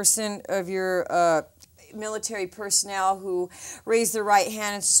 99.5% of your military personnel who raise their right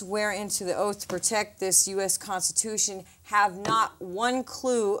hand and swear into the oath to protect this U.S. Constitution have not one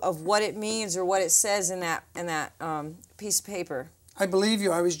clue of what it means or what it says in that piece of paper. I believe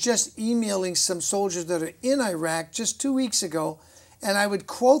you. I was just emailing some soldiers that are in Iraq just 2 weeks ago, and I would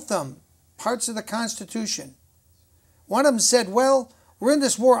quote them parts of the Constitution. One of them said, well, we're in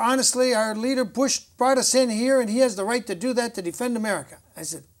this war honestly. Our leader Bush brought us in here, and he has the right to do that to defend America. I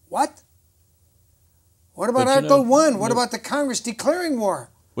said, what? What about Article 1? What about the Congress declaring war?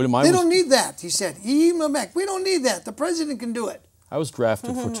 They don't need that, he said. He emailed back, we don't need that. The president can do it. I was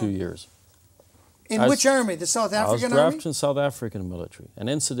drafted for 2 years. In which army? The South African army? I was army? drafted in South African military. And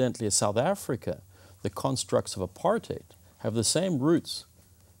incidentally, in South Africa, the constructs of apartheid have the same roots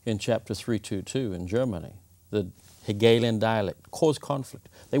in Chapter 322 in Germany. The Hegelian dialect, cause conflict.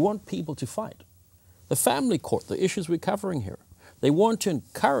 They want people to fight. The family court, the issues we're covering here, they want to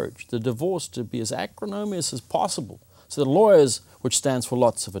encourage the divorce to be as acrimonious as possible so that lawyers, which stands for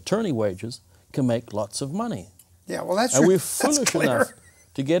lots of attorney wages, can make lots of money. Yeah, well, that's And we're foolish enough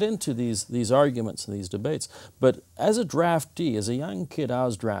to get into these arguments and these debates. But as a draftee, as a young kid, I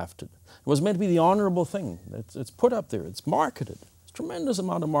was drafted. It was meant to be the honorable thing. It's put up there. It's marketed. A tremendous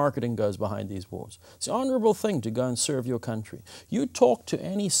amount of marketing goes behind these wars. It's the honorable thing to go and serve your country. You talk to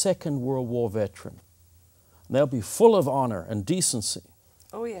any Second World War veteran, they'll be full of honor and decency.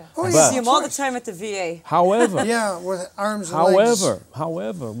 Oh, yeah. Oh, I yeah, see them all the time at the VA. However, yeah, with arms and legs.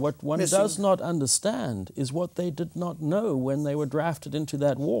 However, what one missing. does not understand is what they did not know when they were drafted into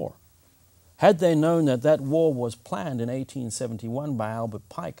that war. Had they known that that war was planned in 1871 by Albert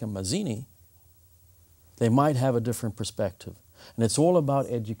Pike and Mazzini, they might have a different perspective. And it's all about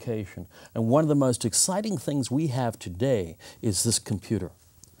education. And one of the most exciting things we have today is this computer.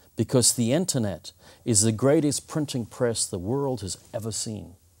 Because the internet is the greatest printing press the world has ever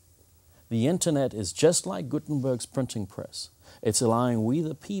seen. The internet is just like Gutenberg's printing press. It's allowing we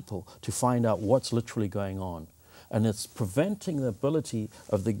the people to find out what's literally going on. And it's preventing the ability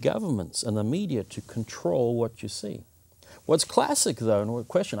of the governments and the media to control what you see. What's classic, though, and a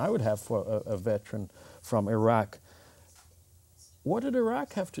question I would have for a veteran from Iraq, what did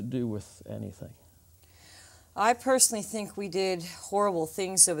Iraq have to do with anything? I personally think we did horrible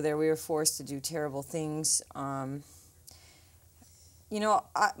things over there. We were forced to do terrible things. You know,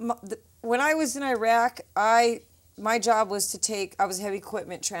 when I was in Iraq, my job was to take, I was a heavy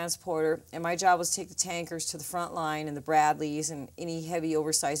equipment transporter, and my job was to take the tankers to the front line and the Bradleys and any heavy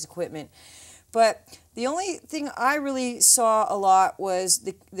oversized equipment. But the only thing I really saw a lot was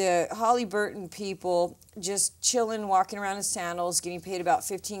the Holly Burton people just chilling, walking around in sandals, getting paid about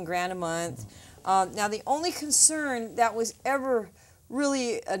 15 grand a month. Now, the only concern that was ever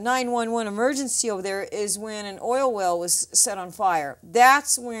really a 911 emergency over there is when an oil well was set on fire.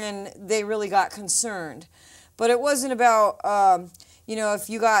 That's when they really got concerned. But it wasn't about, you know, if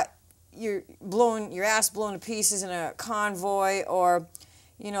you got your ass blown to pieces in a convoy or,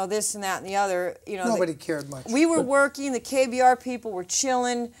 you know, this and that and the other. You know, nobody cared much. We were working. The KBR people were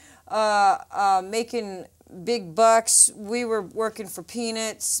chilling, making big bucks. We were working for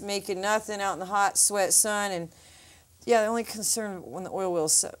peanuts, making nothing out in the hot, sweat sun. And, yeah, the only concern when the oil well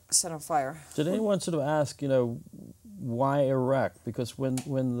was set on fire. Did anyone sort of ask, you know, why Iraq? Because when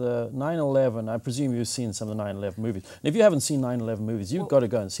the 9/11, I presume you've seen some of the 9/11 movies. And if you haven't seen 9/11 movies, you've got to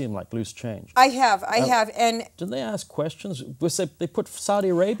go and see them like loose change. I have. And didn't they ask questions? They put Saudi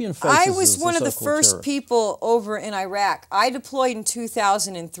Arabian faces. I was one of the first people over in Iraq. I deployed in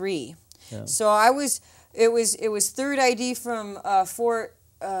 2003. Yeah. So I was. It was third ID from Fort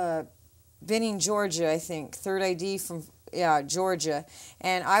Benning, Georgia, I think. 3rd ID from, Georgia.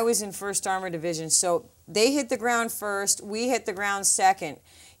 And I was in 1st Armored Division. So they hit the ground first. We hit the ground second.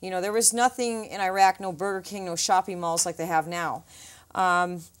 You know, there was nothing in Iraq, no Burger King, no shopping malls like they have now.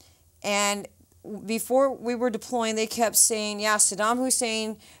 And before we were deploying, they kept saying, yeah, Saddam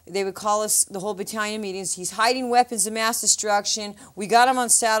Hussein, they would call us the whole battalion meetings, he's hiding weapons of mass destruction. We got him on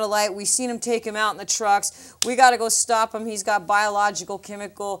satellite. We seen him take him out in the trucks. We got to go stop him. He's got biological,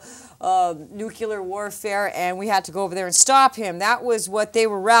 chemical, nuclear warfare, and we had to go over there and stop him. That was what they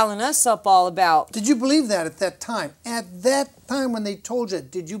were riling us up all about. Did you believe that at that time? At that time when they told you,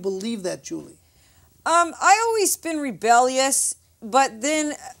 did you believe that, Julie? I always been rebellious, but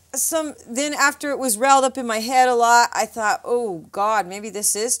then after it was riled up in my head a lot, I thought, oh God, maybe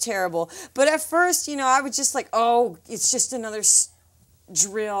this is terrible. But at first, you know, I was just like, oh, it's just another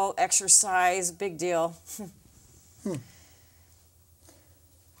drill, exercise, big deal.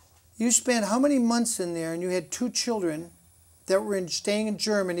 You spent how many months in there, and you had 2 children that were staying in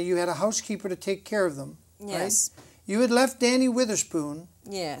Germany. You had a housekeeper to take care of them, yes. Right? You had left Danny Witherspoon,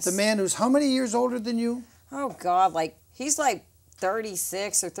 yes, the man who's how many years older than you? Oh God, he's like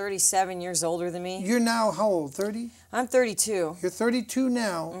 36 or 37 years older than me. You're now how old, 30? I'm 32. You're 32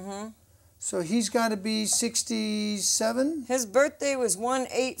 now. Mm-hmm. So he's got to be 67? His birthday was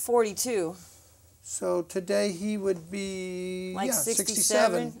 1/8/42. So today he would be like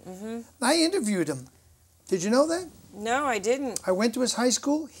 67. Mm-hmm. I interviewed him. Did you know that? No, I didn't. I went to his high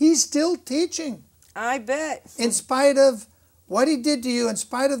school. He's still teaching. I bet. In spite of what he did to you, in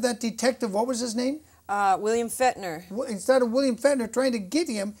spite of that detective, what was his name? William Fettner. Instead of William Fettner trying to get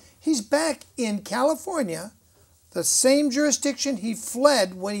him, he's back in California, the same jurisdiction he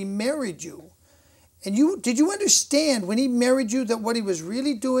fled when he married you. And did you understand when he married you that what he was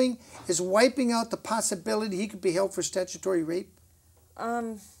really doing is wiping out the possibility he could be held for statutory rape?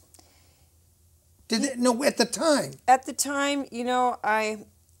 No, at the time. At the time, you know,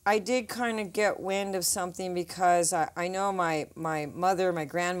 I did kind of get wind of something because I know my mother, my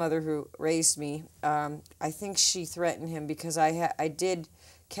grandmother who raised me, I think she threatened him because I did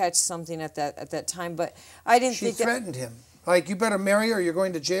catch something at that time, but I didn't think she threatened him. Like, you better marry her or you're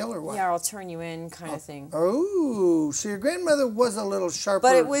going to jail or what? Yeah, I'll turn you in kind of thing. Oh, so your grandmother was a little sharper.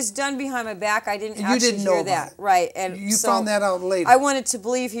 But it was done behind my back. I didn't actually hear that. Right. And you found that out later. I wanted to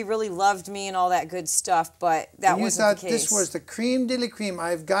believe he really loved me and all that good stuff, but that wasn't the case. You thought this was the cream de la cream.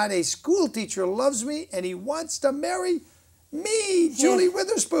 I've got a school teacher who loves me and he wants to marry me, Julie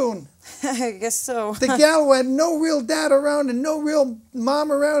Witherspoon. I guess so. The gal who had no real dad around and no real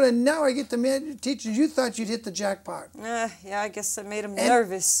mom around, and now I get to teach you. You thought you'd hit the jackpot. Yeah, I guess I made him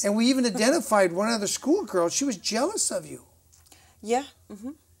nervous. And we even identified one other schoolgirl. She was jealous of you. Yeah.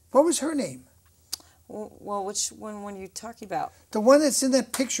 Mm-hmm. What was her name? Well, which one are you talking about? The one that's in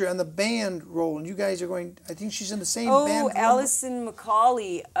that picture on the band roll, and you guys are going, I think she's in the same band. Oh, Allison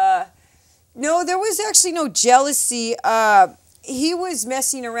McCauley. No, there was actually no jealousy. He was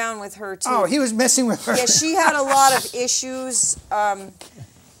messing around with her too. Oh, he was messing with her. Yeah, she had a lot of issues.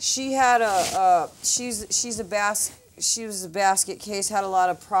 She had she was a basket case. Had a lot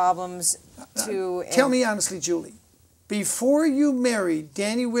of problems too. Tell me honestly, Julie, before you married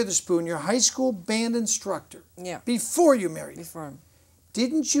Danny Witherspoon, your high school band instructor. Yeah. Before you married. Before him.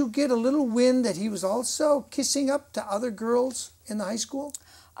 Didn't you get a little wind that he was also kissing up to other girls in the high school?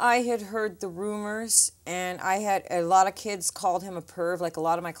 I had heard the rumors, and I had a lot of kids called him a perv, like a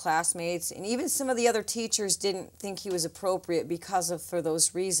lot of my classmates, and even some of the other teachers didn't think he was appropriate for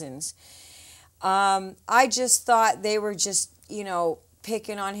those reasons. I just thought they were just, you know,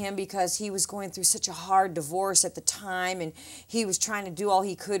 picking on him because he was going through such a hard divorce at the time, and he was trying to do all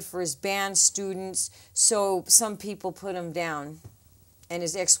he could for his band students, so some people put him down. And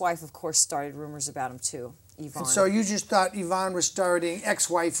his ex-wife, of course, started rumors about him too. Yvonne. And so you just thought Yvonne was starting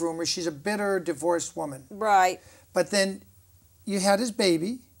ex-wife rumors. She's a bitter, divorced woman. Right. But then you had his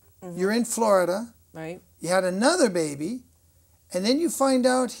baby. Mm-hmm. You're in Florida. Right. You had another baby. And then you find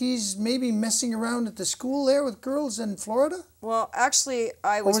out he's maybe messing around at the school there with girls in Florida? Well, actually,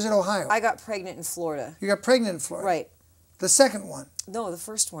 Or was it Ohio? I got pregnant in Florida. You got pregnant in Florida? Right. The second one? No, the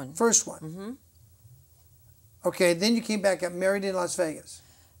first one. First one? Mm-hmm. Okay, then you came back, got married in Las Vegas.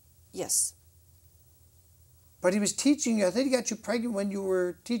 Yes. But he was teaching you. I think he got you pregnant when you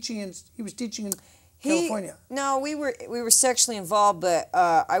were teaching he was teaching in California. No, we were sexually involved, but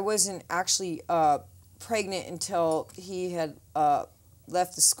I wasn't actually pregnant until he had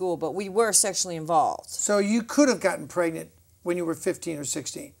left the school, but we were sexually involved. So you could have gotten pregnant when you were 15 or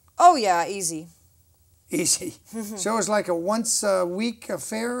 16? Oh, yeah, easy. Easy. So it was like a once a week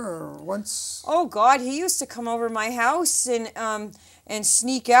affair, or once? Oh God, he used to come over to my house and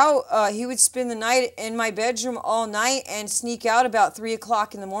sneak out. He would spend the night in my bedroom all night and sneak out about 3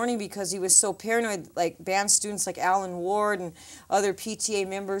 o'clock in the morning because he was so paranoid. Like band students like Alan Ward and other PTA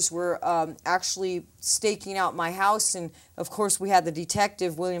members were actually staking out my house, and of course we had the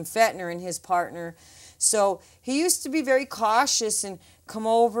detective William Fettner and his partner. So he used to be very cautious and come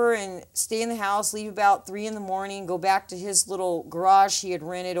over and stay in the house, leave about 3 in the morning, go back to his little garage he had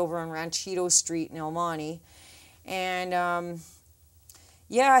rented over on Ranchito Street in El Monte. And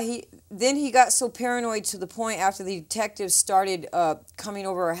yeah, then he got so paranoid to the point after the detectives started coming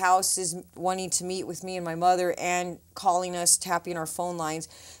over our houses, wanting to meet with me and my mother and calling us, tapping our phone lines.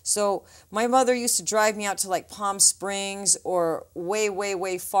 So my mother used to drive me out to like Palm Springs or way, way,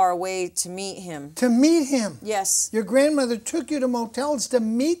 way far away to meet him. To meet him? Yes. Your grandmother took you to motels to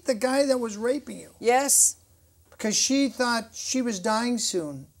meet the guy that was raping you? Yes. Because she thought she was dying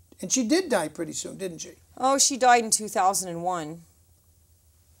soon. And she did die pretty soon, didn't she? Oh, she died in 2001.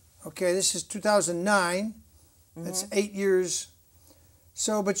 Okay, this is 2009. That's 8 years.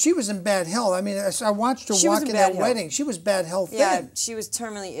 So, but she was in bad health. I mean, I watched her walk in that wedding. She was bad health Yeah, then. she was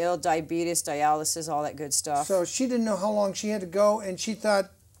terminally ill, diabetes, dialysis, all that good stuff. So she didn't know how long she had to go, and she thought,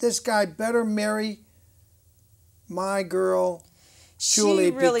 this guy better marry my girl, Julie.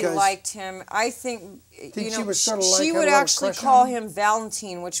 She really liked him. I think you know, she was sort of like, she would actually call him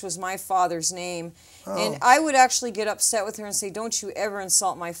Valentine, which was my father's name. Oh. And I would actually get upset with her and say, don't you ever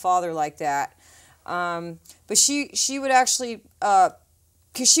insult my father like that. But she would actually, because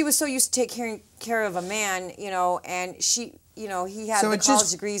she was so used to taking care of a man, you know, and she, you know, he had the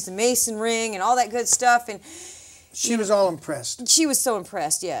college degrees, the Mason ring, and all that good stuff. And she was all impressed. She was so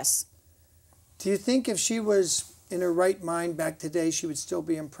impressed, yes. Do you think if she was in her right mind back today, she would still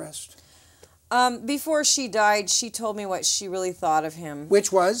be impressed? Before she died, she told me what she really thought of him.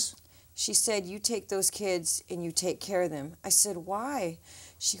 Which was? She said, you take those kids and you take care of them. I said, why?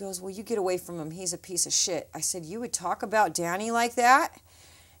 She goes, well, you get away from him. He's a piece of shit. I said, you would talk about Danny like that?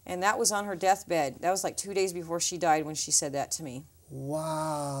 And that was on her deathbed. That was like 2 days before she died when she said that to me.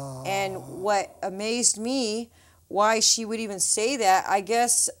 Wow. And what amazed me, why she would even say that, I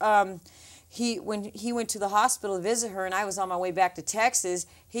guess when he went to the hospital to visit her and I was on my way back to Texas,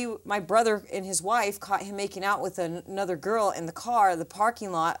 my brother and his wife caught him making out with another girl in the car, the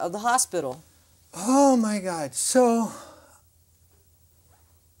parking lot of the hospital. Oh my God. So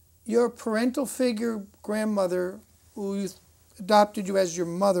your parental figure grandmother, who adopted you as your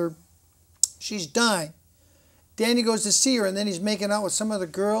mother, she's dying. Danny goes to see her and then he's making out with some other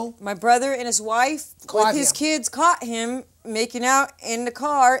girl. My brother and his wife with his kids caught him making out in the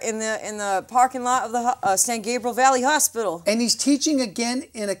car in the parking lot of the San Gabriel Valley Hospital. And he's teaching again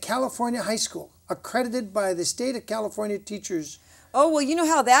in a California high school, accredited by the state of California teachers. Oh, well, you know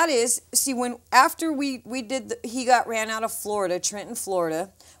how that is. See, after he got ran out of Florida, Trenton, Florida,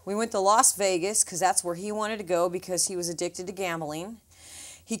 we went to Las Vegas because that's where he wanted to go because he was addicted to gambling.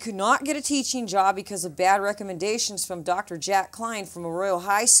 He could not get a teaching job because of bad recommendations from Dr. Jack Klein from Arroyo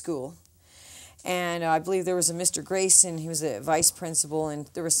High School. And I believe there was a Mr. Grayson, he was a vice principal, and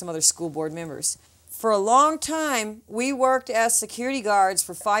there were some other school board members. For a long time, we worked as security guards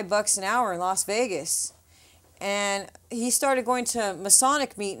for $5 an hour in Las Vegas. And he started going to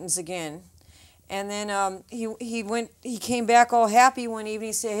Masonic meetings again. And then he came back all happy one evening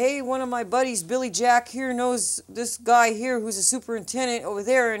and said, hey, one of my buddies, Billy Jack here, knows this guy here who's a superintendent over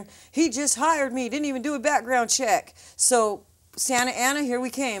there, and he just hired me, didn't even do a background check. So Santa Ana, here we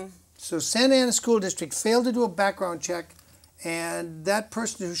came. So Santa Ana School District failed to do a background check, and that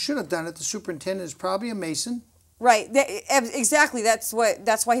person who should have done it, the superintendent, is probably a Mason. Right, exactly. That's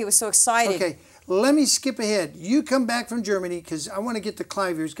why he was so excited. Okay, let me skip ahead. You come back from Germany because I want to get to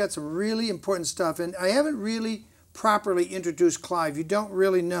Clive here. He's got some really important stuff, and I haven't really properly introduced Clive. You don't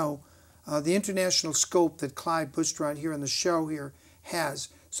really know the international scope that Clive Boustred here on the show here has.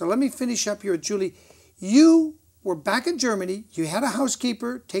 So let me finish up here with Julie. You were back in Germany. You had a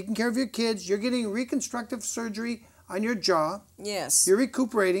housekeeper taking care of your kids. You're getting reconstructive surgery on your jaw. Yes. You're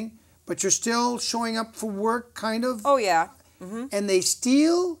recuperating, but you're still showing up for work, kind of. Oh, yeah. Mm-hmm. And they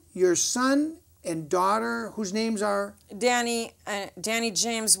steal your son and daughter, whose names are? Danny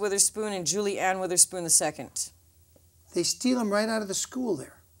James Witherspoon and Julie Ann Witherspoon II. They steal them right out of the school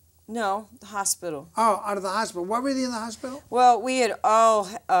there. No, the hospital. Oh, out of the hospital. Why were they in the hospital? Well, we had all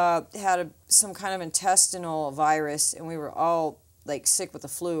had some kind of intestinal virus, and we were all like sick with the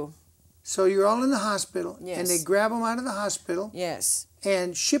flu. So you're all in the hospital, yes. And they grab them out of the hospital. Yes.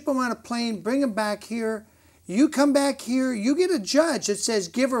 And ship them on a plane, bring them back here. You come back here, you get a judge that says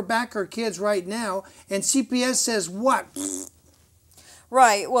give her back her kids right now, and CPS says what?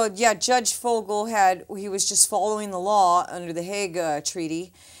 Right. Well, yeah, Judge Fogel he was just following the law under the Hague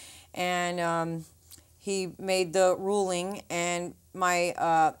Treaty, and he made the ruling, and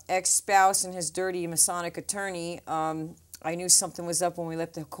my ex-spouse and his dirty Masonic attorney, I knew something was up when we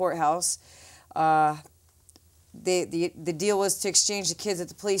left the courthouse. The deal was to exchange the kids at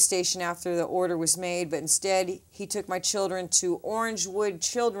the police station after the order was made, but instead he took my children to Orangewood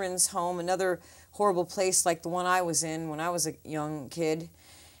Children's Home, another horrible place like the one I was in when I was a young kid.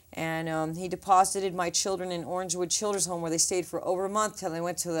 And he deposited my children in Orangewood Children's Home, where they stayed for over a month till they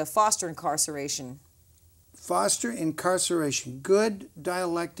went to the foster incarceration. Foster incarceration. Good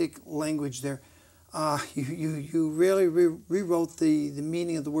dialectic language there. You really rewrote the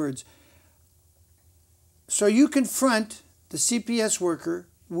meaning of the words. So you confront the CPS worker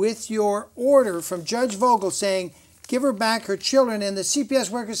with your order from Judge Vogel saying, give her back her children, and the CPS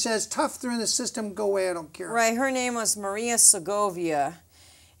worker says, tough, they're in the system, go away, I don't care. Right, her name was Maria Segovia.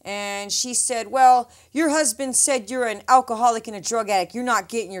 And she said, well, your husband said you're an alcoholic and a drug addict. You're not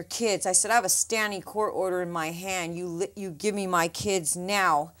getting your kids. I said, I have a standing court order in my hand. You give me my kids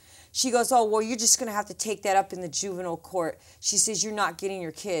now. She goes, oh, well, you're just going to have to take that up in the juvenile court. She says, you're not getting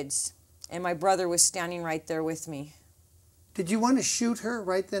your kids. And my brother was standing right there with me. Did you want to shoot her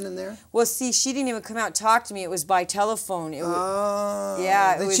right then and there? Well, see, she didn't even come out and talk to me. It was by telephone. She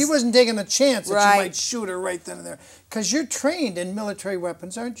wasn't taking a chance that you might shoot her right then and there. Because you're trained in military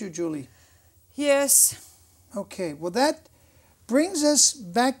weapons, aren't you, Julie? Yes. Okay, well, that brings us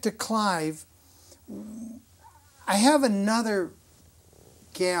back to Clive. I have another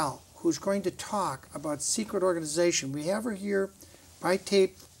gal who's going to talk about secret organization. We have her here by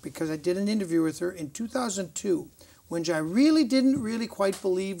tape because I did an interview with her in 2002. When I really didn't quite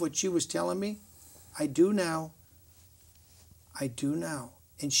believe what she was telling me. I do now. I do now.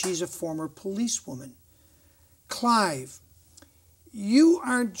 And she's a former policewoman. Clive, you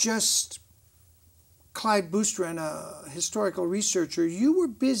aren't just Clive Boustred, a historical researcher. You were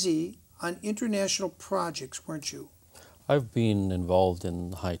busy on international projects, weren't you? I've been involved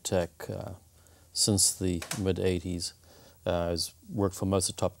in high tech since the mid-'80s. I've worked for most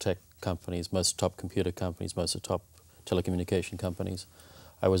of the top tech companies, most of the top computer companies, most of the top telecommunication companies.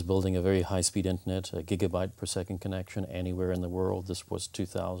 I was building a very high-speed internet, a gigabyte per second connection anywhere in the world. This was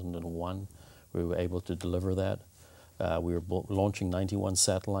 2001. We were able to deliver that. We were launching 91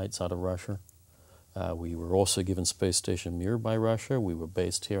 satellites out of Russia. We were also given Space Station Mir by Russia. We were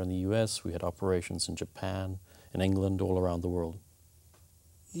based here in the US. We had operations in Japan, in England, all around the world.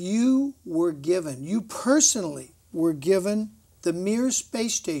 You personally were given the Mir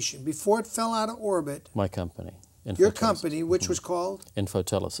space station before it fell out of orbit. My company. Your company, which was called?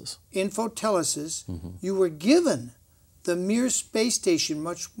 Infotelesis. Infotelesis. You were given the Mir space station,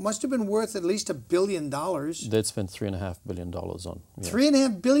 must have been worth at least $1 billion. They'd spent $3.5 billion on. Yeah.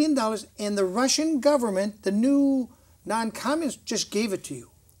 $3.5 billion, and the Russian government, the new non-communist, just gave it to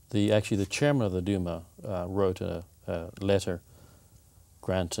you. Actually, the chairman of the Duma wrote a letter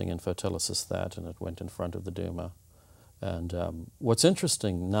granting Infotelesis that, and it went in front of the Duma. And what's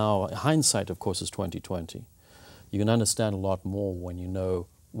interesting now, hindsight, of course, is 2020. You can understand a lot more when you know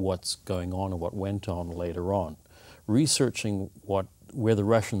what's going on and what went on later on. Researching where the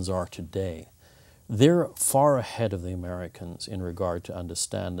Russians are today, they're far ahead of the Americans in regard to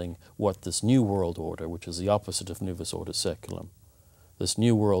understanding what this new world order, which is the opposite of Novus Ordo Seculum, this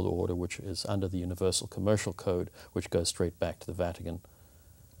new world order, which is under the Universal Commercial Code, which goes straight back to the Vatican.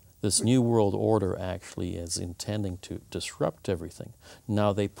 This new world order actually is intending to disrupt everything.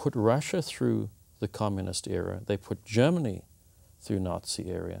 Now they put Russia through the communist era. They put Germany through Nazi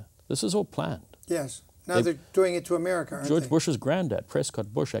era. This is all planned. Yes. Now they're doing it to America, aren't George they? Bush's granddad,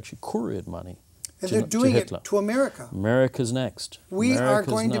 Prescott Bush, actually couriered money. And they're doing it to America. America's next. We are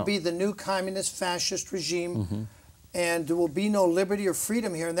going to be the new communist fascist regime, and there will be no liberty or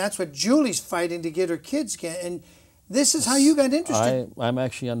freedom here. And that's what Julie's fighting to get her kids again. And this is how you got interested. I'm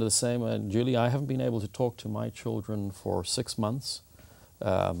actually under the same. Julie, I haven't been able to talk to my children for 6 months.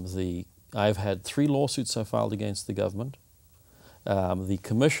 I've had 3 lawsuits I filed against the government. The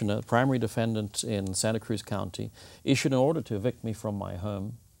commissioner, primary defendant in Santa Cruz County, issued an order to evict me from my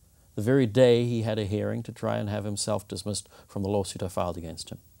home the very day he had a hearing to try and have himself dismissed from the lawsuit I filed against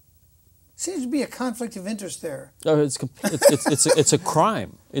him. Seems to be a conflict of interest there. Oh, it's a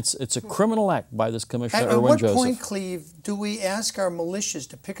crime. It's a criminal act by this commissioner, Erwin Joseph. At what point, Joseph. Cleve, do we ask our militias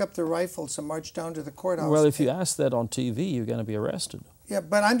to pick up their rifles and march down to the courthouse? Well, if you ask that on TV, you're going to be arrested. Yeah,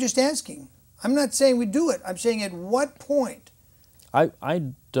 but I'm just asking. I'm not saying we do it. I'm saying at what point? I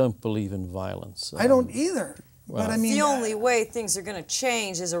don't believe in violence. I don't either. Well, but I mean, the only way things are going to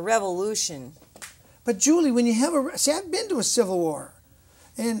change is a revolution. But Julie, when you have a see, I've been to a civil war,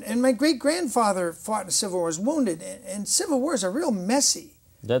 and my great grandfather fought in a civil war, was wounded, and civil wars are real messy.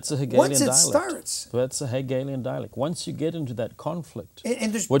 That's a Hegelian dialect. Once it starts. That's a Hegelian dialect. Once you get into that conflict,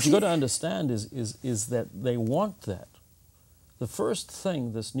 and what you got to understand is that they want that. The first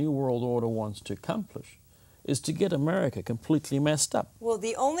thing this New World Order wants to accomplish is to get America completely messed up. Well,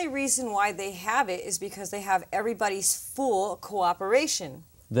 the only reason why they have it is because they have everybody's full cooperation.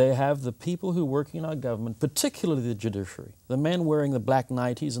 They have the people who work in our government, particularly the judiciary, the men wearing the black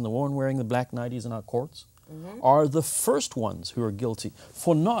nighties and the women wearing the black nighties in our courts, are the first ones who are guilty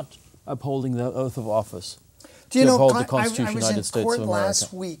for not upholding the oath of office. Do you know, uphold the Constitution of the United States I was of in court America.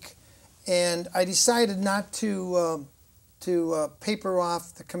 last week, and I decided not to paper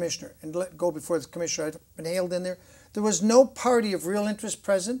off the commissioner and let go before the commissioner. I'd been hailed in there. There was no party of real interest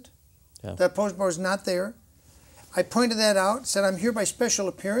present. Yeah. The opposed board was not there. I pointed that out, said I'm here by special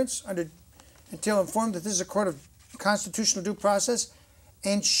appearance until informed that this is a court of constitutional due process.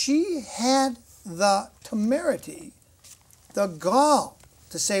 And she had the temerity, the gall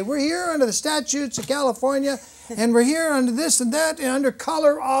to say, we're here under the statutes of California, and we're here under this and that, and under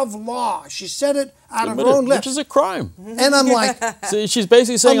color of law. She said it out of her own lips. Which is a crime. And I'm like... So she's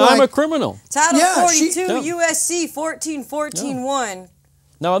basically saying, I'm a criminal. Title 42, USC 1414-1.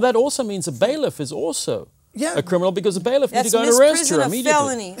 Now, that also means a bailiff is also a criminal, because the bailiff needs to go and arrest her immediately.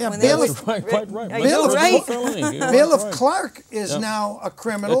 Felony. Yeah, bailiff, right. Bailiff Clark is now a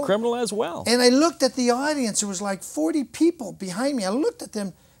criminal. A criminal as well. And I looked at the audience. There was like 40 people behind me. I looked at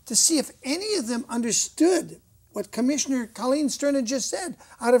them to see if any of them understood what Commissioner Colleen Stern had just said.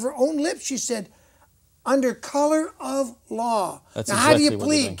 Out of her own lips, she said, under color of law. That's now, exactly how do you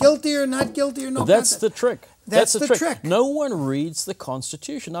plead? Guilty or not guilty or no? That's the trick. That's the trick. No one reads the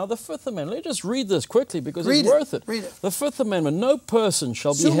Constitution. Now, the Fifth Amendment, let me just read this quickly because it's worth it. Read it. The Fifth Amendment, no person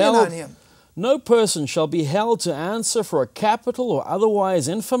shall be Zoom in on him. No person shall be held to answer for a capital or otherwise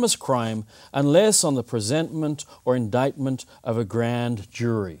infamous crime unless on the presentment or indictment of a grand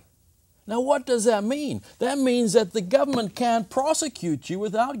jury. Now, what does that mean? That means that the government can't prosecute you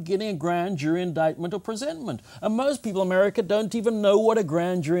without getting a grand jury indictment or presentment. And most people in America don't even know what a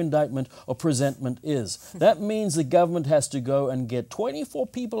grand jury indictment or presentment is. That means the government has to go and get 24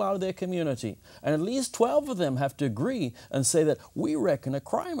 people out of their community, and at least 12 of them have to agree and say that we reckon a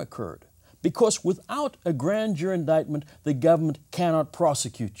crime occurred. Because without a grand jury indictment, the government cannot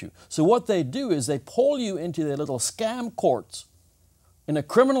prosecute you. So what they do is they pull you into their little scam courts in a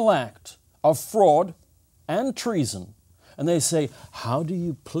criminal act of fraud and treason, and they say, how do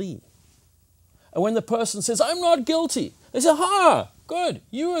you plead? And when the person says, I'm not guilty, they say, good,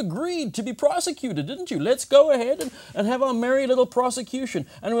 you agreed to be prosecuted, didn't you? Let's go ahead and have our merry little prosecution,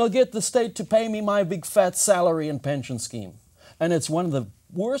 and we'll get the state to pay me my big fat salary and pension scheme. And it's one of the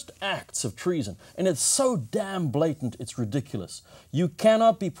worst acts of treason, and it's so damn blatant, it's ridiculous. You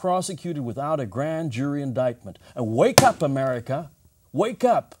cannot be prosecuted without a grand jury indictment. And wake up, America. Wake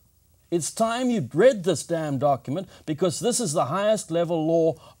up. It's time you read this damn document, because this is the highest level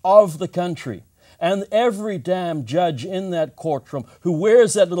law of the country. And every damn judge in that courtroom who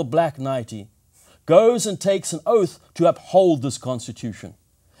wears that little black nightie goes and takes an oath to uphold this Constitution.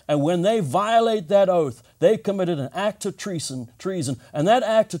 And when they violate that oath, they committed an act of treason, and that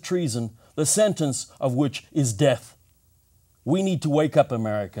act of treason, the sentence of which is death. We need to wake up,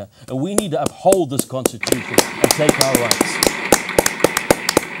 America, and we need to uphold this Constitution and take our rights.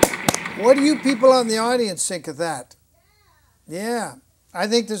 What do you people out in the audience think of that? Yeah, I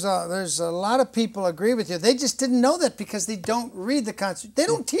think there's a lot of people agree with you. They just didn't know that because they don't read the Constitution. They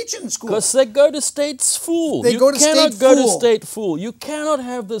don't teach it in school. Because they go to state school. You cannot go to state school. You cannot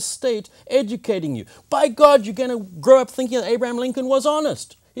have the state educating you. By God, you're going to grow up thinking that Abraham Lincoln was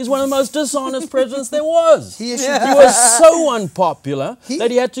honest. He's one of the most dishonest presidents there was. He was so unpopular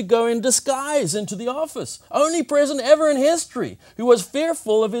that he had to go in disguise into the office. Only president ever in history who was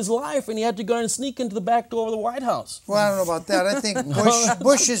fearful of his life, and he had to go and sneak into the back door of the White House. Well, I don't know about that. I think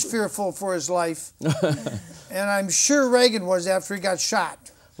Bush is fearful for his life. And I'm sure Reagan was after he got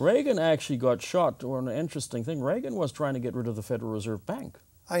shot. Reagan actually got shot, or an interesting thing. Reagan was trying to get rid of the Federal Reserve Bank.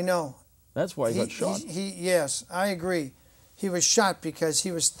 I know. That's why he got shot. Yes, I agree. He was shot because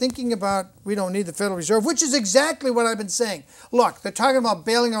he was thinking about, we don't need the Federal Reserve, which is exactly what I've been saying. Look, they're talking about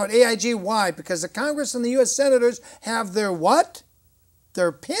bailing out AIG. Why? Because the Congress and the U.S. Senators have their what?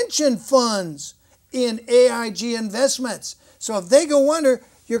 Their pension funds in AIG investments. So if they go under,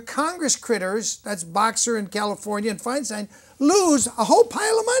 your Congress critters, that's Boxer in California and Feinstein, lose a whole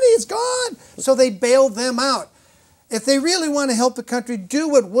pile of money. It's gone. So they bail them out. If they really want to help the country, do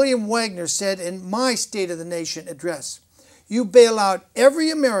what William Wagener said in my State of the Nation address. You bail out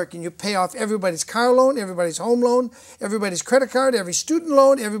every American. You pay off everybody's car loan, everybody's home loan, everybody's credit card, every student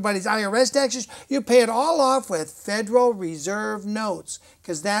loan, everybody's IRS taxes. You pay it all off with Federal Reserve notes,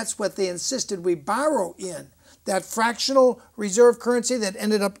 because that's what they insisted we borrow in. That fractional reserve currency that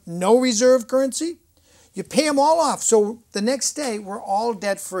ended up no reserve currency. You pay them all off, so the next day we're all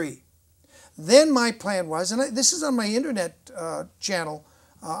debt-free. Then my plan was, and this is on my internet channel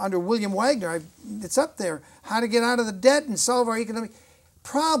under William Wagener, it's up there, how to get out of the debt and solve our economic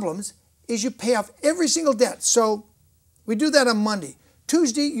problems, is you pay off every single debt. So we do that on Monday.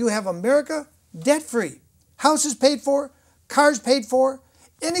 Tuesday, you have America debt-free. Houses paid for, cars paid for,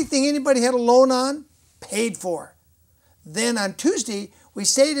 anything anybody had a loan on, paid for. Then on Tuesday, we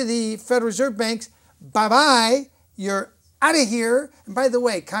say to the Federal Reserve banks, bye-bye, you're out of here. And by the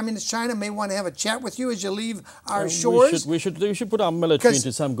way, Communist China may want to have a chat with you as you leave our shores. We should put our military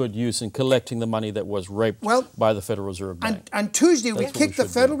into some good use in collecting the money that was raped by the Federal Reserve Bank. On Tuesday, we kick the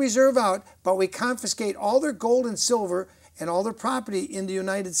Federal Reserve out, but we confiscate all their gold and silver and all their property in the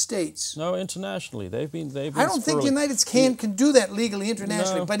United States. No, internationally. They've been I don't think the United States can do that legally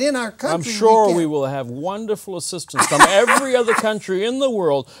internationally, but in our country, I'm sure we will have wonderful assistance from every other country in the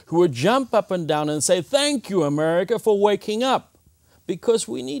world who would jump up and down and say, thank you, America, for waking up. Because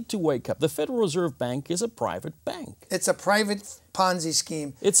we need to wake up. The Federal Reserve Bank is a private bank. It's a private Ponzi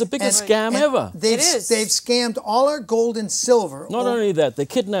scheme. It's the biggest scam ever. They've scammed all our gold and silver. Not only that, they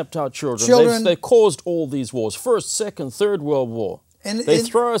kidnapped our children. They caused all these wars. First, Second, Third World War. They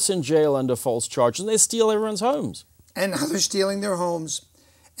throw us in jail under false charges, and they steal everyone's homes. And now they're stealing their homes.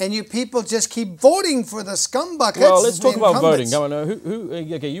 And you people just keep voting for the scumbuckets. Well, let's talk about voting.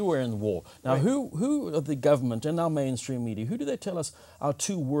 Okay, you were in the war. Now, who of the government and our mainstream media, who do they tell us our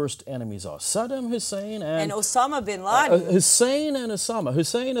two worst enemies are? Saddam Hussein and Osama bin Laden. Hussein and Osama.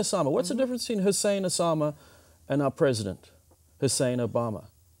 Hussein Osama. What's the difference between Hussein Osama and our president, Hussein Obama?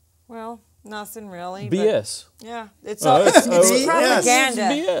 Well, nothing really. BS. Yeah, it's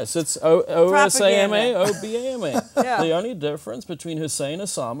propaganda. It's BS. It's O-S-A-M-A, O-B-A-M-A. Yeah. The only difference between Hussein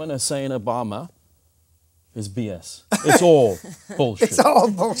Osama and Hussein Obama is BS. It's all bullshit. It's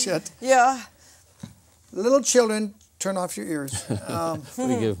all bullshit. Yeah. Little children, turn off your ears.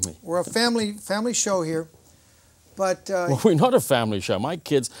 Forgive me. We're a family show here. But well, we're not a family show. My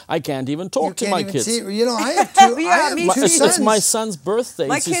kids, I can't even talk to my kids. You know, I have two. Sons. It's my son's birthday.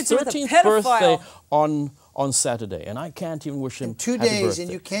 My it's his kids are 13th birthday on Saturday, and I can't even wish him 2 happy days, birthday.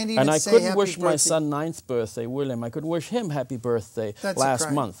 and you can't even and I say couldn't happy wish my birthday. son 9th birthday, William. I couldn't wish him happy birthday last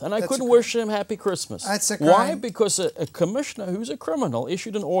month, and I That's couldn't wish him happy Christmas. That's a crime. Why? Because a commissioner who's a criminal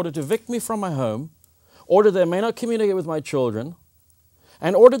issued an order to evict me from my home, ordered that I may not communicate with my children,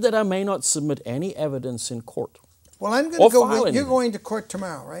 and ordered that I may not submit any evidence in court. Well, I'm going to go with, you're going to court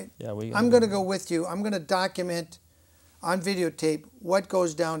tomorrow, right? Yeah, I'm going to go with you. I'm going to document on videotape what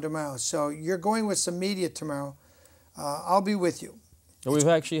goes down tomorrow. So you're going with some media tomorrow. I'll be with you. We've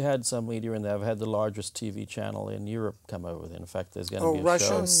actually had some media in there. I've had the largest TV channel in Europe come over there. In fact, there's going to be a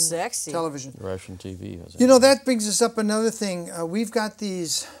Russian show. television. Russian TV. You know, that brings us up another thing. We've got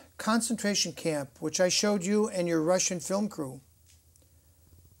these concentration camp, which I showed you and your Russian film crew.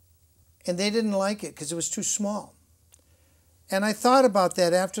 And they didn't like it because it was too small. And I thought about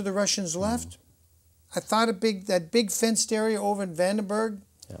that after the Russians left. I thought that big fenced area over in Vandenberg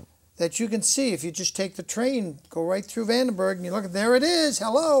that you can see if you just take the train, go right through Vandenberg, and you look, there it is.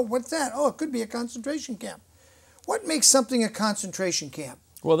 Hello, what's that? Oh, it could be a concentration camp. What makes something a concentration camp?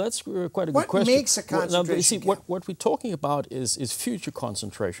 Well, that's quite a good question. What makes a concentration camp? What we're talking about is future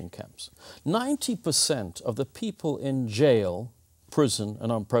concentration camps. 90% of the people in jail, prison,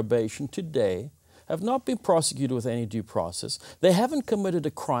 and on probation today have not been prosecuted with any due process. They haven't committed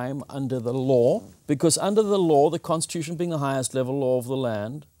a crime under the law, because under the law, the Constitution being the highest level law of the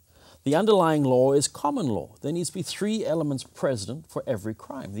land, the underlying law is common law. There needs to be 3 elements present for every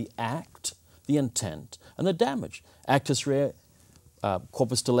crime: the act, the intent, and the damage. Actus rea,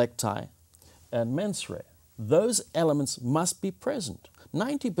 corpus delicti, and mens rea. Those elements must be present.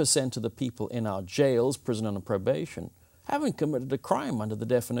 90% of the people in our jails, prison, and probation haven't committed a crime under the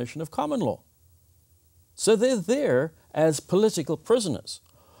definition of common law. So they're there as political prisoners.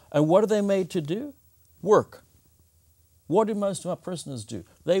 And what are they made to do? Work. What do most of our prisoners do?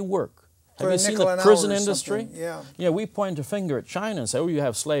 They work. Have you seen the prison industry? Yeah. We point a finger at China and say, oh, you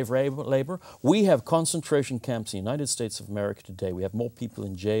have slave labor. We have concentration camps in the United States of America today. We have more people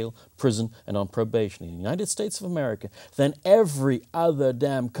in jail, prison, and on probation in the United States of America than every other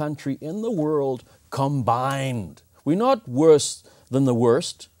damn country in the world combined. We're not worse than the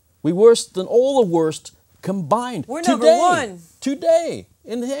worst. We're worse than all the worst combined. We're today, number one. Today,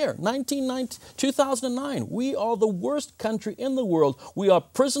 in here, 2009, we are the worst country in the world. We are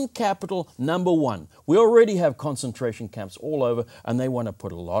prison capital #1. We already have concentration camps all over, and they want to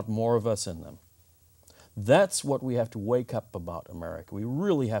put a lot more of us in them. That's what we have to wake up about, America. We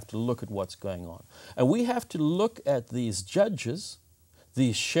really have to look at what's going on. And we have to look at these judges,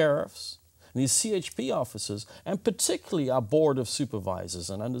 these sheriffs, and these CHP officers, and particularly our board of supervisors,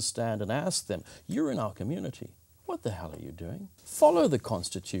 and understand and ask them, you're in our community. What the hell are you doing? Follow the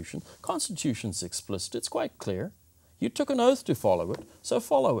Constitution. Constitution's explicit. It's quite clear. You took an oath to follow it, so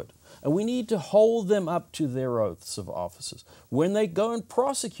follow it. And we need to hold them up to their oaths of offices. When they go and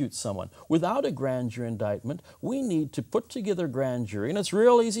prosecute someone without a grand jury indictment, we need to put together a grand jury, and it's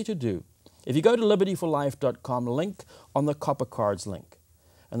real easy to do. If you go to libertyforlife.com, link on the Copper Cards link.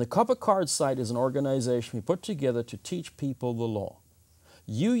 And the Copper Cards site is an organization we put together to teach people the law.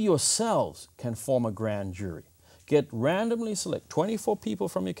 You yourselves can form a grand jury. Get randomly select 24 people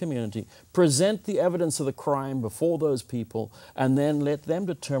from your community, present the evidence of the crime before those people, and then let them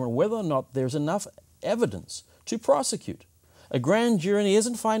determine whether or not there's enough evidence to prosecute. A grand jury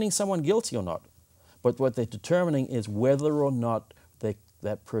isn't finding someone guilty or not, but what they're determining is whether or not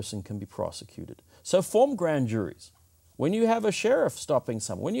that person can be prosecuted. So form grand juries. When you have a sheriff stopping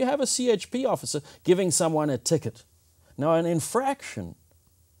someone, when you have a CHP officer giving someone a ticket. Now, an infraction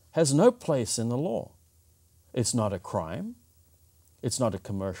has no place in the law. It's not a crime. It's not a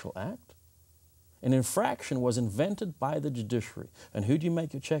commercial act. An infraction was invented by the judiciary. And who do you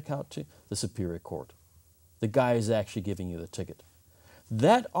make your check out to? The Superior Court. The guy is actually giving you the ticket.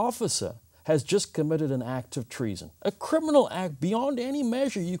 That officer has just committed an act of treason, a criminal act beyond any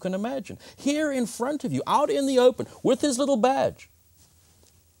measure you can imagine, here in front of you, out in the open, with his little badge.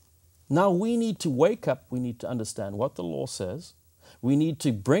 Now we need to wake up. We need to understand what the law says. We need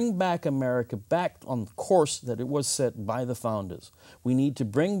to bring back America back on the course that it was set by the founders. We need to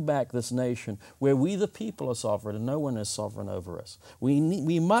bring back this nation where we the people are sovereign and no one is sovereign over us.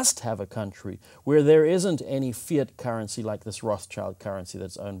 We must have a country where there isn't any fiat currency like this Rothschild currency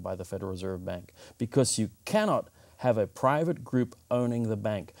that's owned by the Federal Reserve Bank, because you cannot have a private group owning the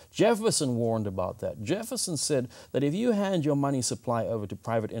bank. Jefferson warned about that. Jefferson said that if you hand your money supply over to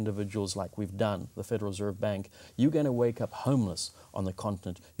private individuals like we've done, the Federal Reserve Bank, you're going to wake up homeless on the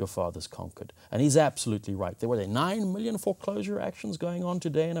continent your fathers conquered. And he's absolutely right. There were 9 million foreclosure actions going on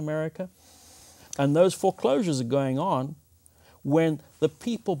today in America. And those foreclosures are going on when the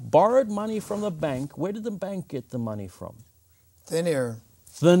people borrowed money from the bank. Where did the bank get the money from? Thin air.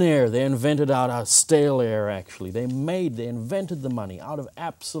 Thin air. They invented out of stale air, actually. They invented the money out of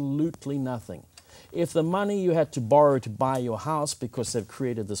absolutely nothing. If the money you had to borrow to buy your house, because they've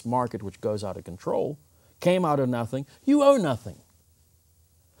created this market which goes out of control, came out of nothing, you owe nothing.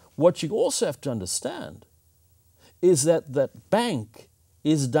 What you also have to understand is that that bank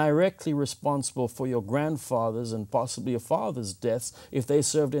is directly responsible for your grandfather's and possibly your father's deaths if they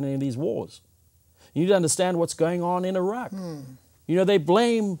served in any of these wars. You need to understand what's going on in Iraq. You know, they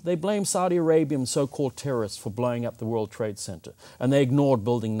blame Saudi Arabian so-called terrorists for blowing up the World Trade Center. And they ignored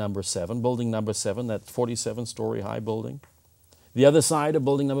building number 7. Building number 7, that 47-story high building. The other side of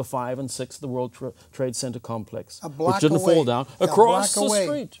building number 5 and 6, the World Trade Center complex, which didn't fall down, across the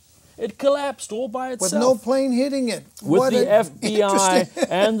street. It collapsed all by itself. With no plane hitting it. With the FBI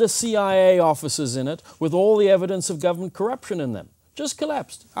and the CIA officers in it, with all the evidence of government corruption in them. Just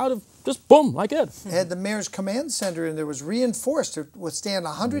collapsed out of, just boom, like that. It had the mayor's command center, and there was reinforced to withstand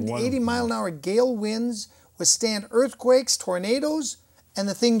 180-mile-an-hour gale winds, withstand earthquakes, tornadoes, and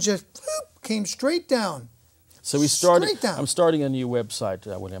the thing just came straight down. So we started. I'm starting a new website,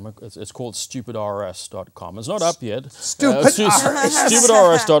 William. It's called stupidrs.com. It's not up yet.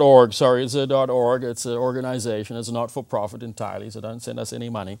 Stupidrs.org. Sorry, it's a .org. It's an organization. It's not for profit entirely, so don't send us any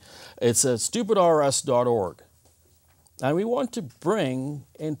money. It's stupidrs.org. And we want to bring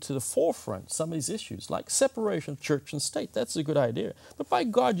into the forefront some of these issues, like separation of church and state. That's a good idea. But by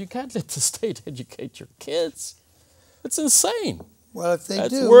God, you can't let the state educate your kids. It's insane. Well, if they do.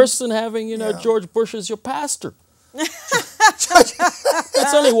 That's worse than having, George Bush as your pastor.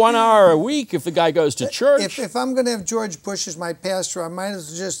 That's only 1 hour a week if the guy goes to church. If I'm going to have George Bush as my pastor, I might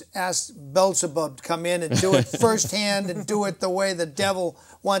as well just ask Beelzebub to come in and do it firsthand and do it the way the devil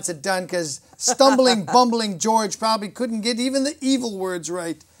wants it done, because stumbling, bumbling George probably couldn't get even the evil words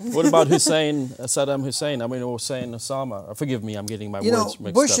right. What about Saddam Hussein? or Hussein Osama? Forgive me, I'm getting my words mixed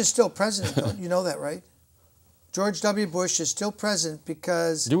up. Bush is still president, don't you know that, right? George W. Bush is still president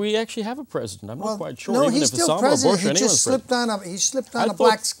because... Do we actually have a president? I'm not quite sure. No, even he's if still Osama president. Bush, He just slipped on a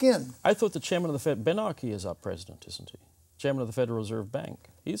black skin. I thought the chairman of the Fed, Ben Archie, is our president, isn't he? chairman of the Federal Reserve Bank.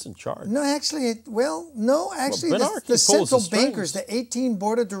 He's in charge. No, actually, Bernanke the central pulls the bankers, the 18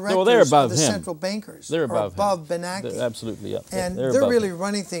 board of directors they're above of the him. central bankers They're above Bernanke. They're absolutely up. And they're they're above really him.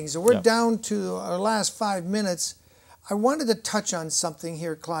 running things. And we're Yeah. down to our last 5 minutes. I wanted to touch on something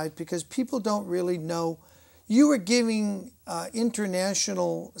here, Clive, because people don't really know. You were giving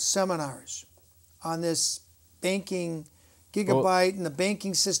international seminars on this banking gigabyte and the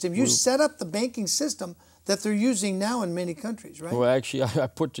banking system. You set up the banking system that they're using now in many countries, right? Well, actually, I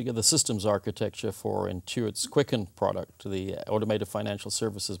put together systems architecture for Intuit's Quicken product, the automated financial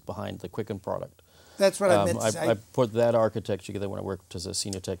services behind the Quicken product. That's what I meant to say. I put that architecture together when I worked as a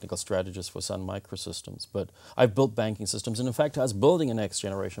senior technical strategist for Sun Microsystems. But I've built banking systems, and in fact, I was building a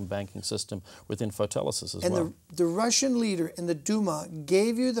next-generation banking system with Infotelesis as well. And the Russian leader in the Duma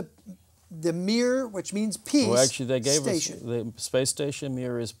gave you the Mir, which means peace, well, actually, they gave station. us the space station.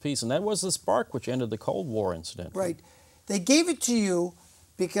 Mir is peace, and that was the spark which ended the Cold War incident. Right. They gave it to you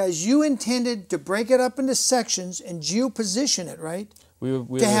because you intended to break it up into sections and geoposition it, right? We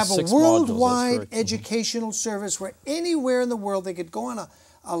to had have a 6 modules, worldwide that's correct. educational service where anywhere in the world they could go on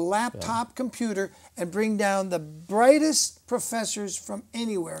a laptop computer and bring down the brightest professors from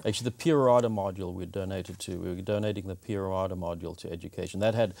anywhere. Actually, the Pirata module we donated to. We were donating the Pirata module to education.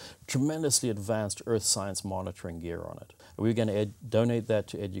 That had tremendously advanced earth science monitoring gear on it. We were going to donate that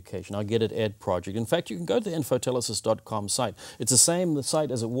to education. I'll get it Ed Project. In fact, you can go to the infotelesis.com site. It's the same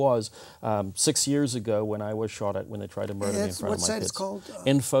site as it was 6 years ago when I was shot at when they tried to murder me in front of my kids. What site is called?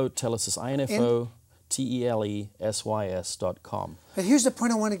 Infotelesis, INFOTELESYS.com. But here's the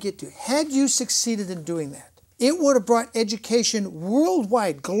point I want to get to. Had you succeeded in doing that, it would have brought education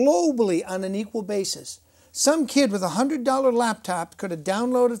worldwide, globally, on an equal basis. Some kid with a $100 laptop could have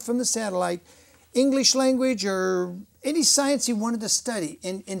downloaded from the satellite English language or any science he wanted to study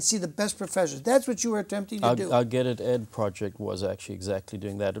and see the best professors. That's what you were attempting to do. Our Get It Ed project was actually exactly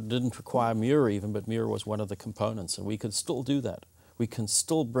doing that. It didn't require Muir even, but Muir was one of the components, and we could still do that. We can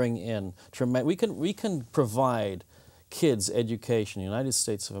still bring in, we can provide kids education in the United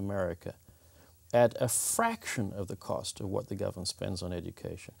States of America at a fraction of the cost of what the government spends on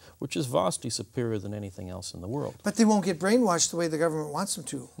education, which is vastly superior than anything else in the world. But they won't get brainwashed the way the government wants them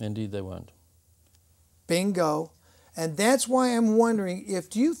to. Indeed, they won't. Bingo. And that's why I'm wondering if,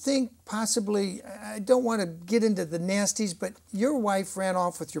 do you think possibly, I don't want to get into the nasties, but your wife ran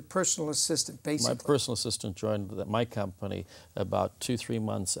off with your personal assistant, basically. My personal assistant joined my company about 2-3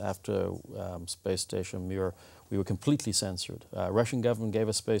 months after Space Station Mir. We were completely censored. Russian government gave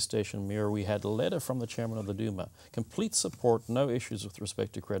us Space Station Mir. We had a letter from the chairman of the Duma. Complete support, no issues with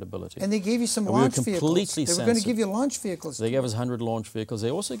respect to credibility. And they gave you some and launch we were completely vehicles. They were censored. going to give you launch vehicles. They gave us 100 launch vehicles.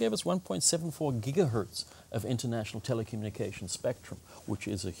 They also gave us 1.74 gigahertz of international telecommunications spectrum, which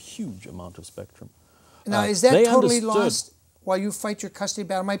is a huge amount of spectrum. Now, is that totally lost while you fight your custody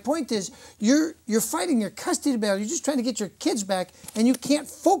battle? My point is, you're fighting your custody battle. You're just trying to get your kids back, and you can't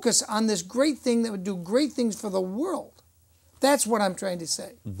focus on this great thing that would do great things for the world. That's what I'm trying to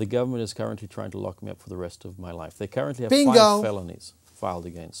say. The government is currently trying to lock me up for the rest of my life. They currently have Bingo. 5 felonies filed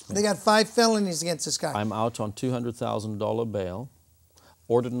against me. They got 5 felonies against this guy. I'm out on $200,000 bail,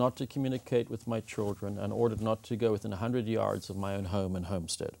 ordered not to communicate with my children, and ordered not to go within 100 yards of my own home and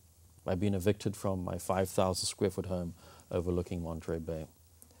homestead. I've been evicted from my 5,000 square foot home overlooking Monterey Bay.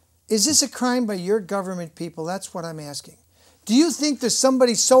 Is this a crime by your government people? That's what I'm asking. Do you think there's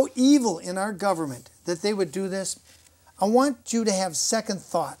somebody so evil in our government that they would do this? I want you to have second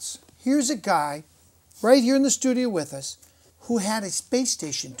thoughts. Here's a guy right here in the studio with us who had a space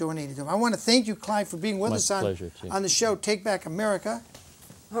station donated to him. I want to thank you, Clive, for being with us on the show Take Back America.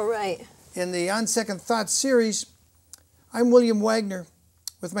 All right. In the On Second Thoughts series, I'm William Wagener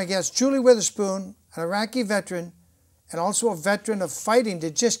with my guest Julie Witherspoon, an Iraqi veteran, and also a veteran of fighting to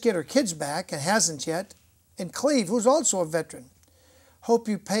just get her kids back and hasn't yet, and Cleve, who's also a veteran. Hope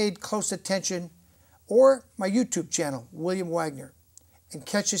you paid close attention, or my YouTube channel, William Wagener. And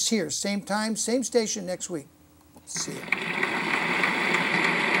catch us here, same time, same station next week. See you.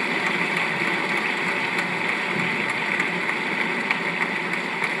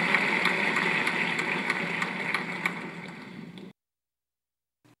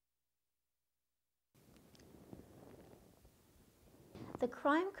 The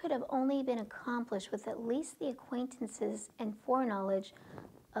crime could have only been accomplished with at least the acquaintances and foreknowledge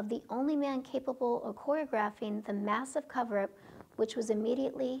of the only man capable of choreographing the massive cover-up which was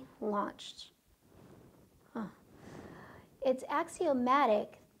immediately launched. It's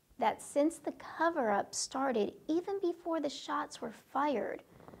axiomatic that since the cover-up started even before the shots were fired,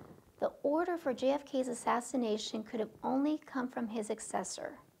 the order for JFK's assassination could have only come from his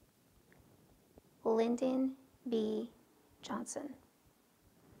successor, Lyndon B. Johnson.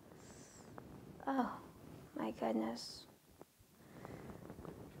 Oh, my goodness.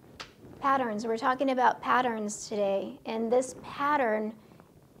 Patterns. We're talking about patterns today. And this pattern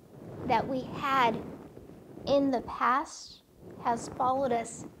that we had in the past has followed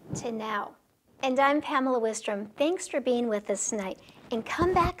us to now. And I'm Pamela Wistrom. Thanks for being with us tonight. And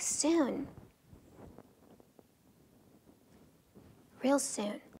come back soon. Real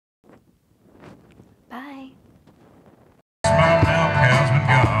soon. Bye.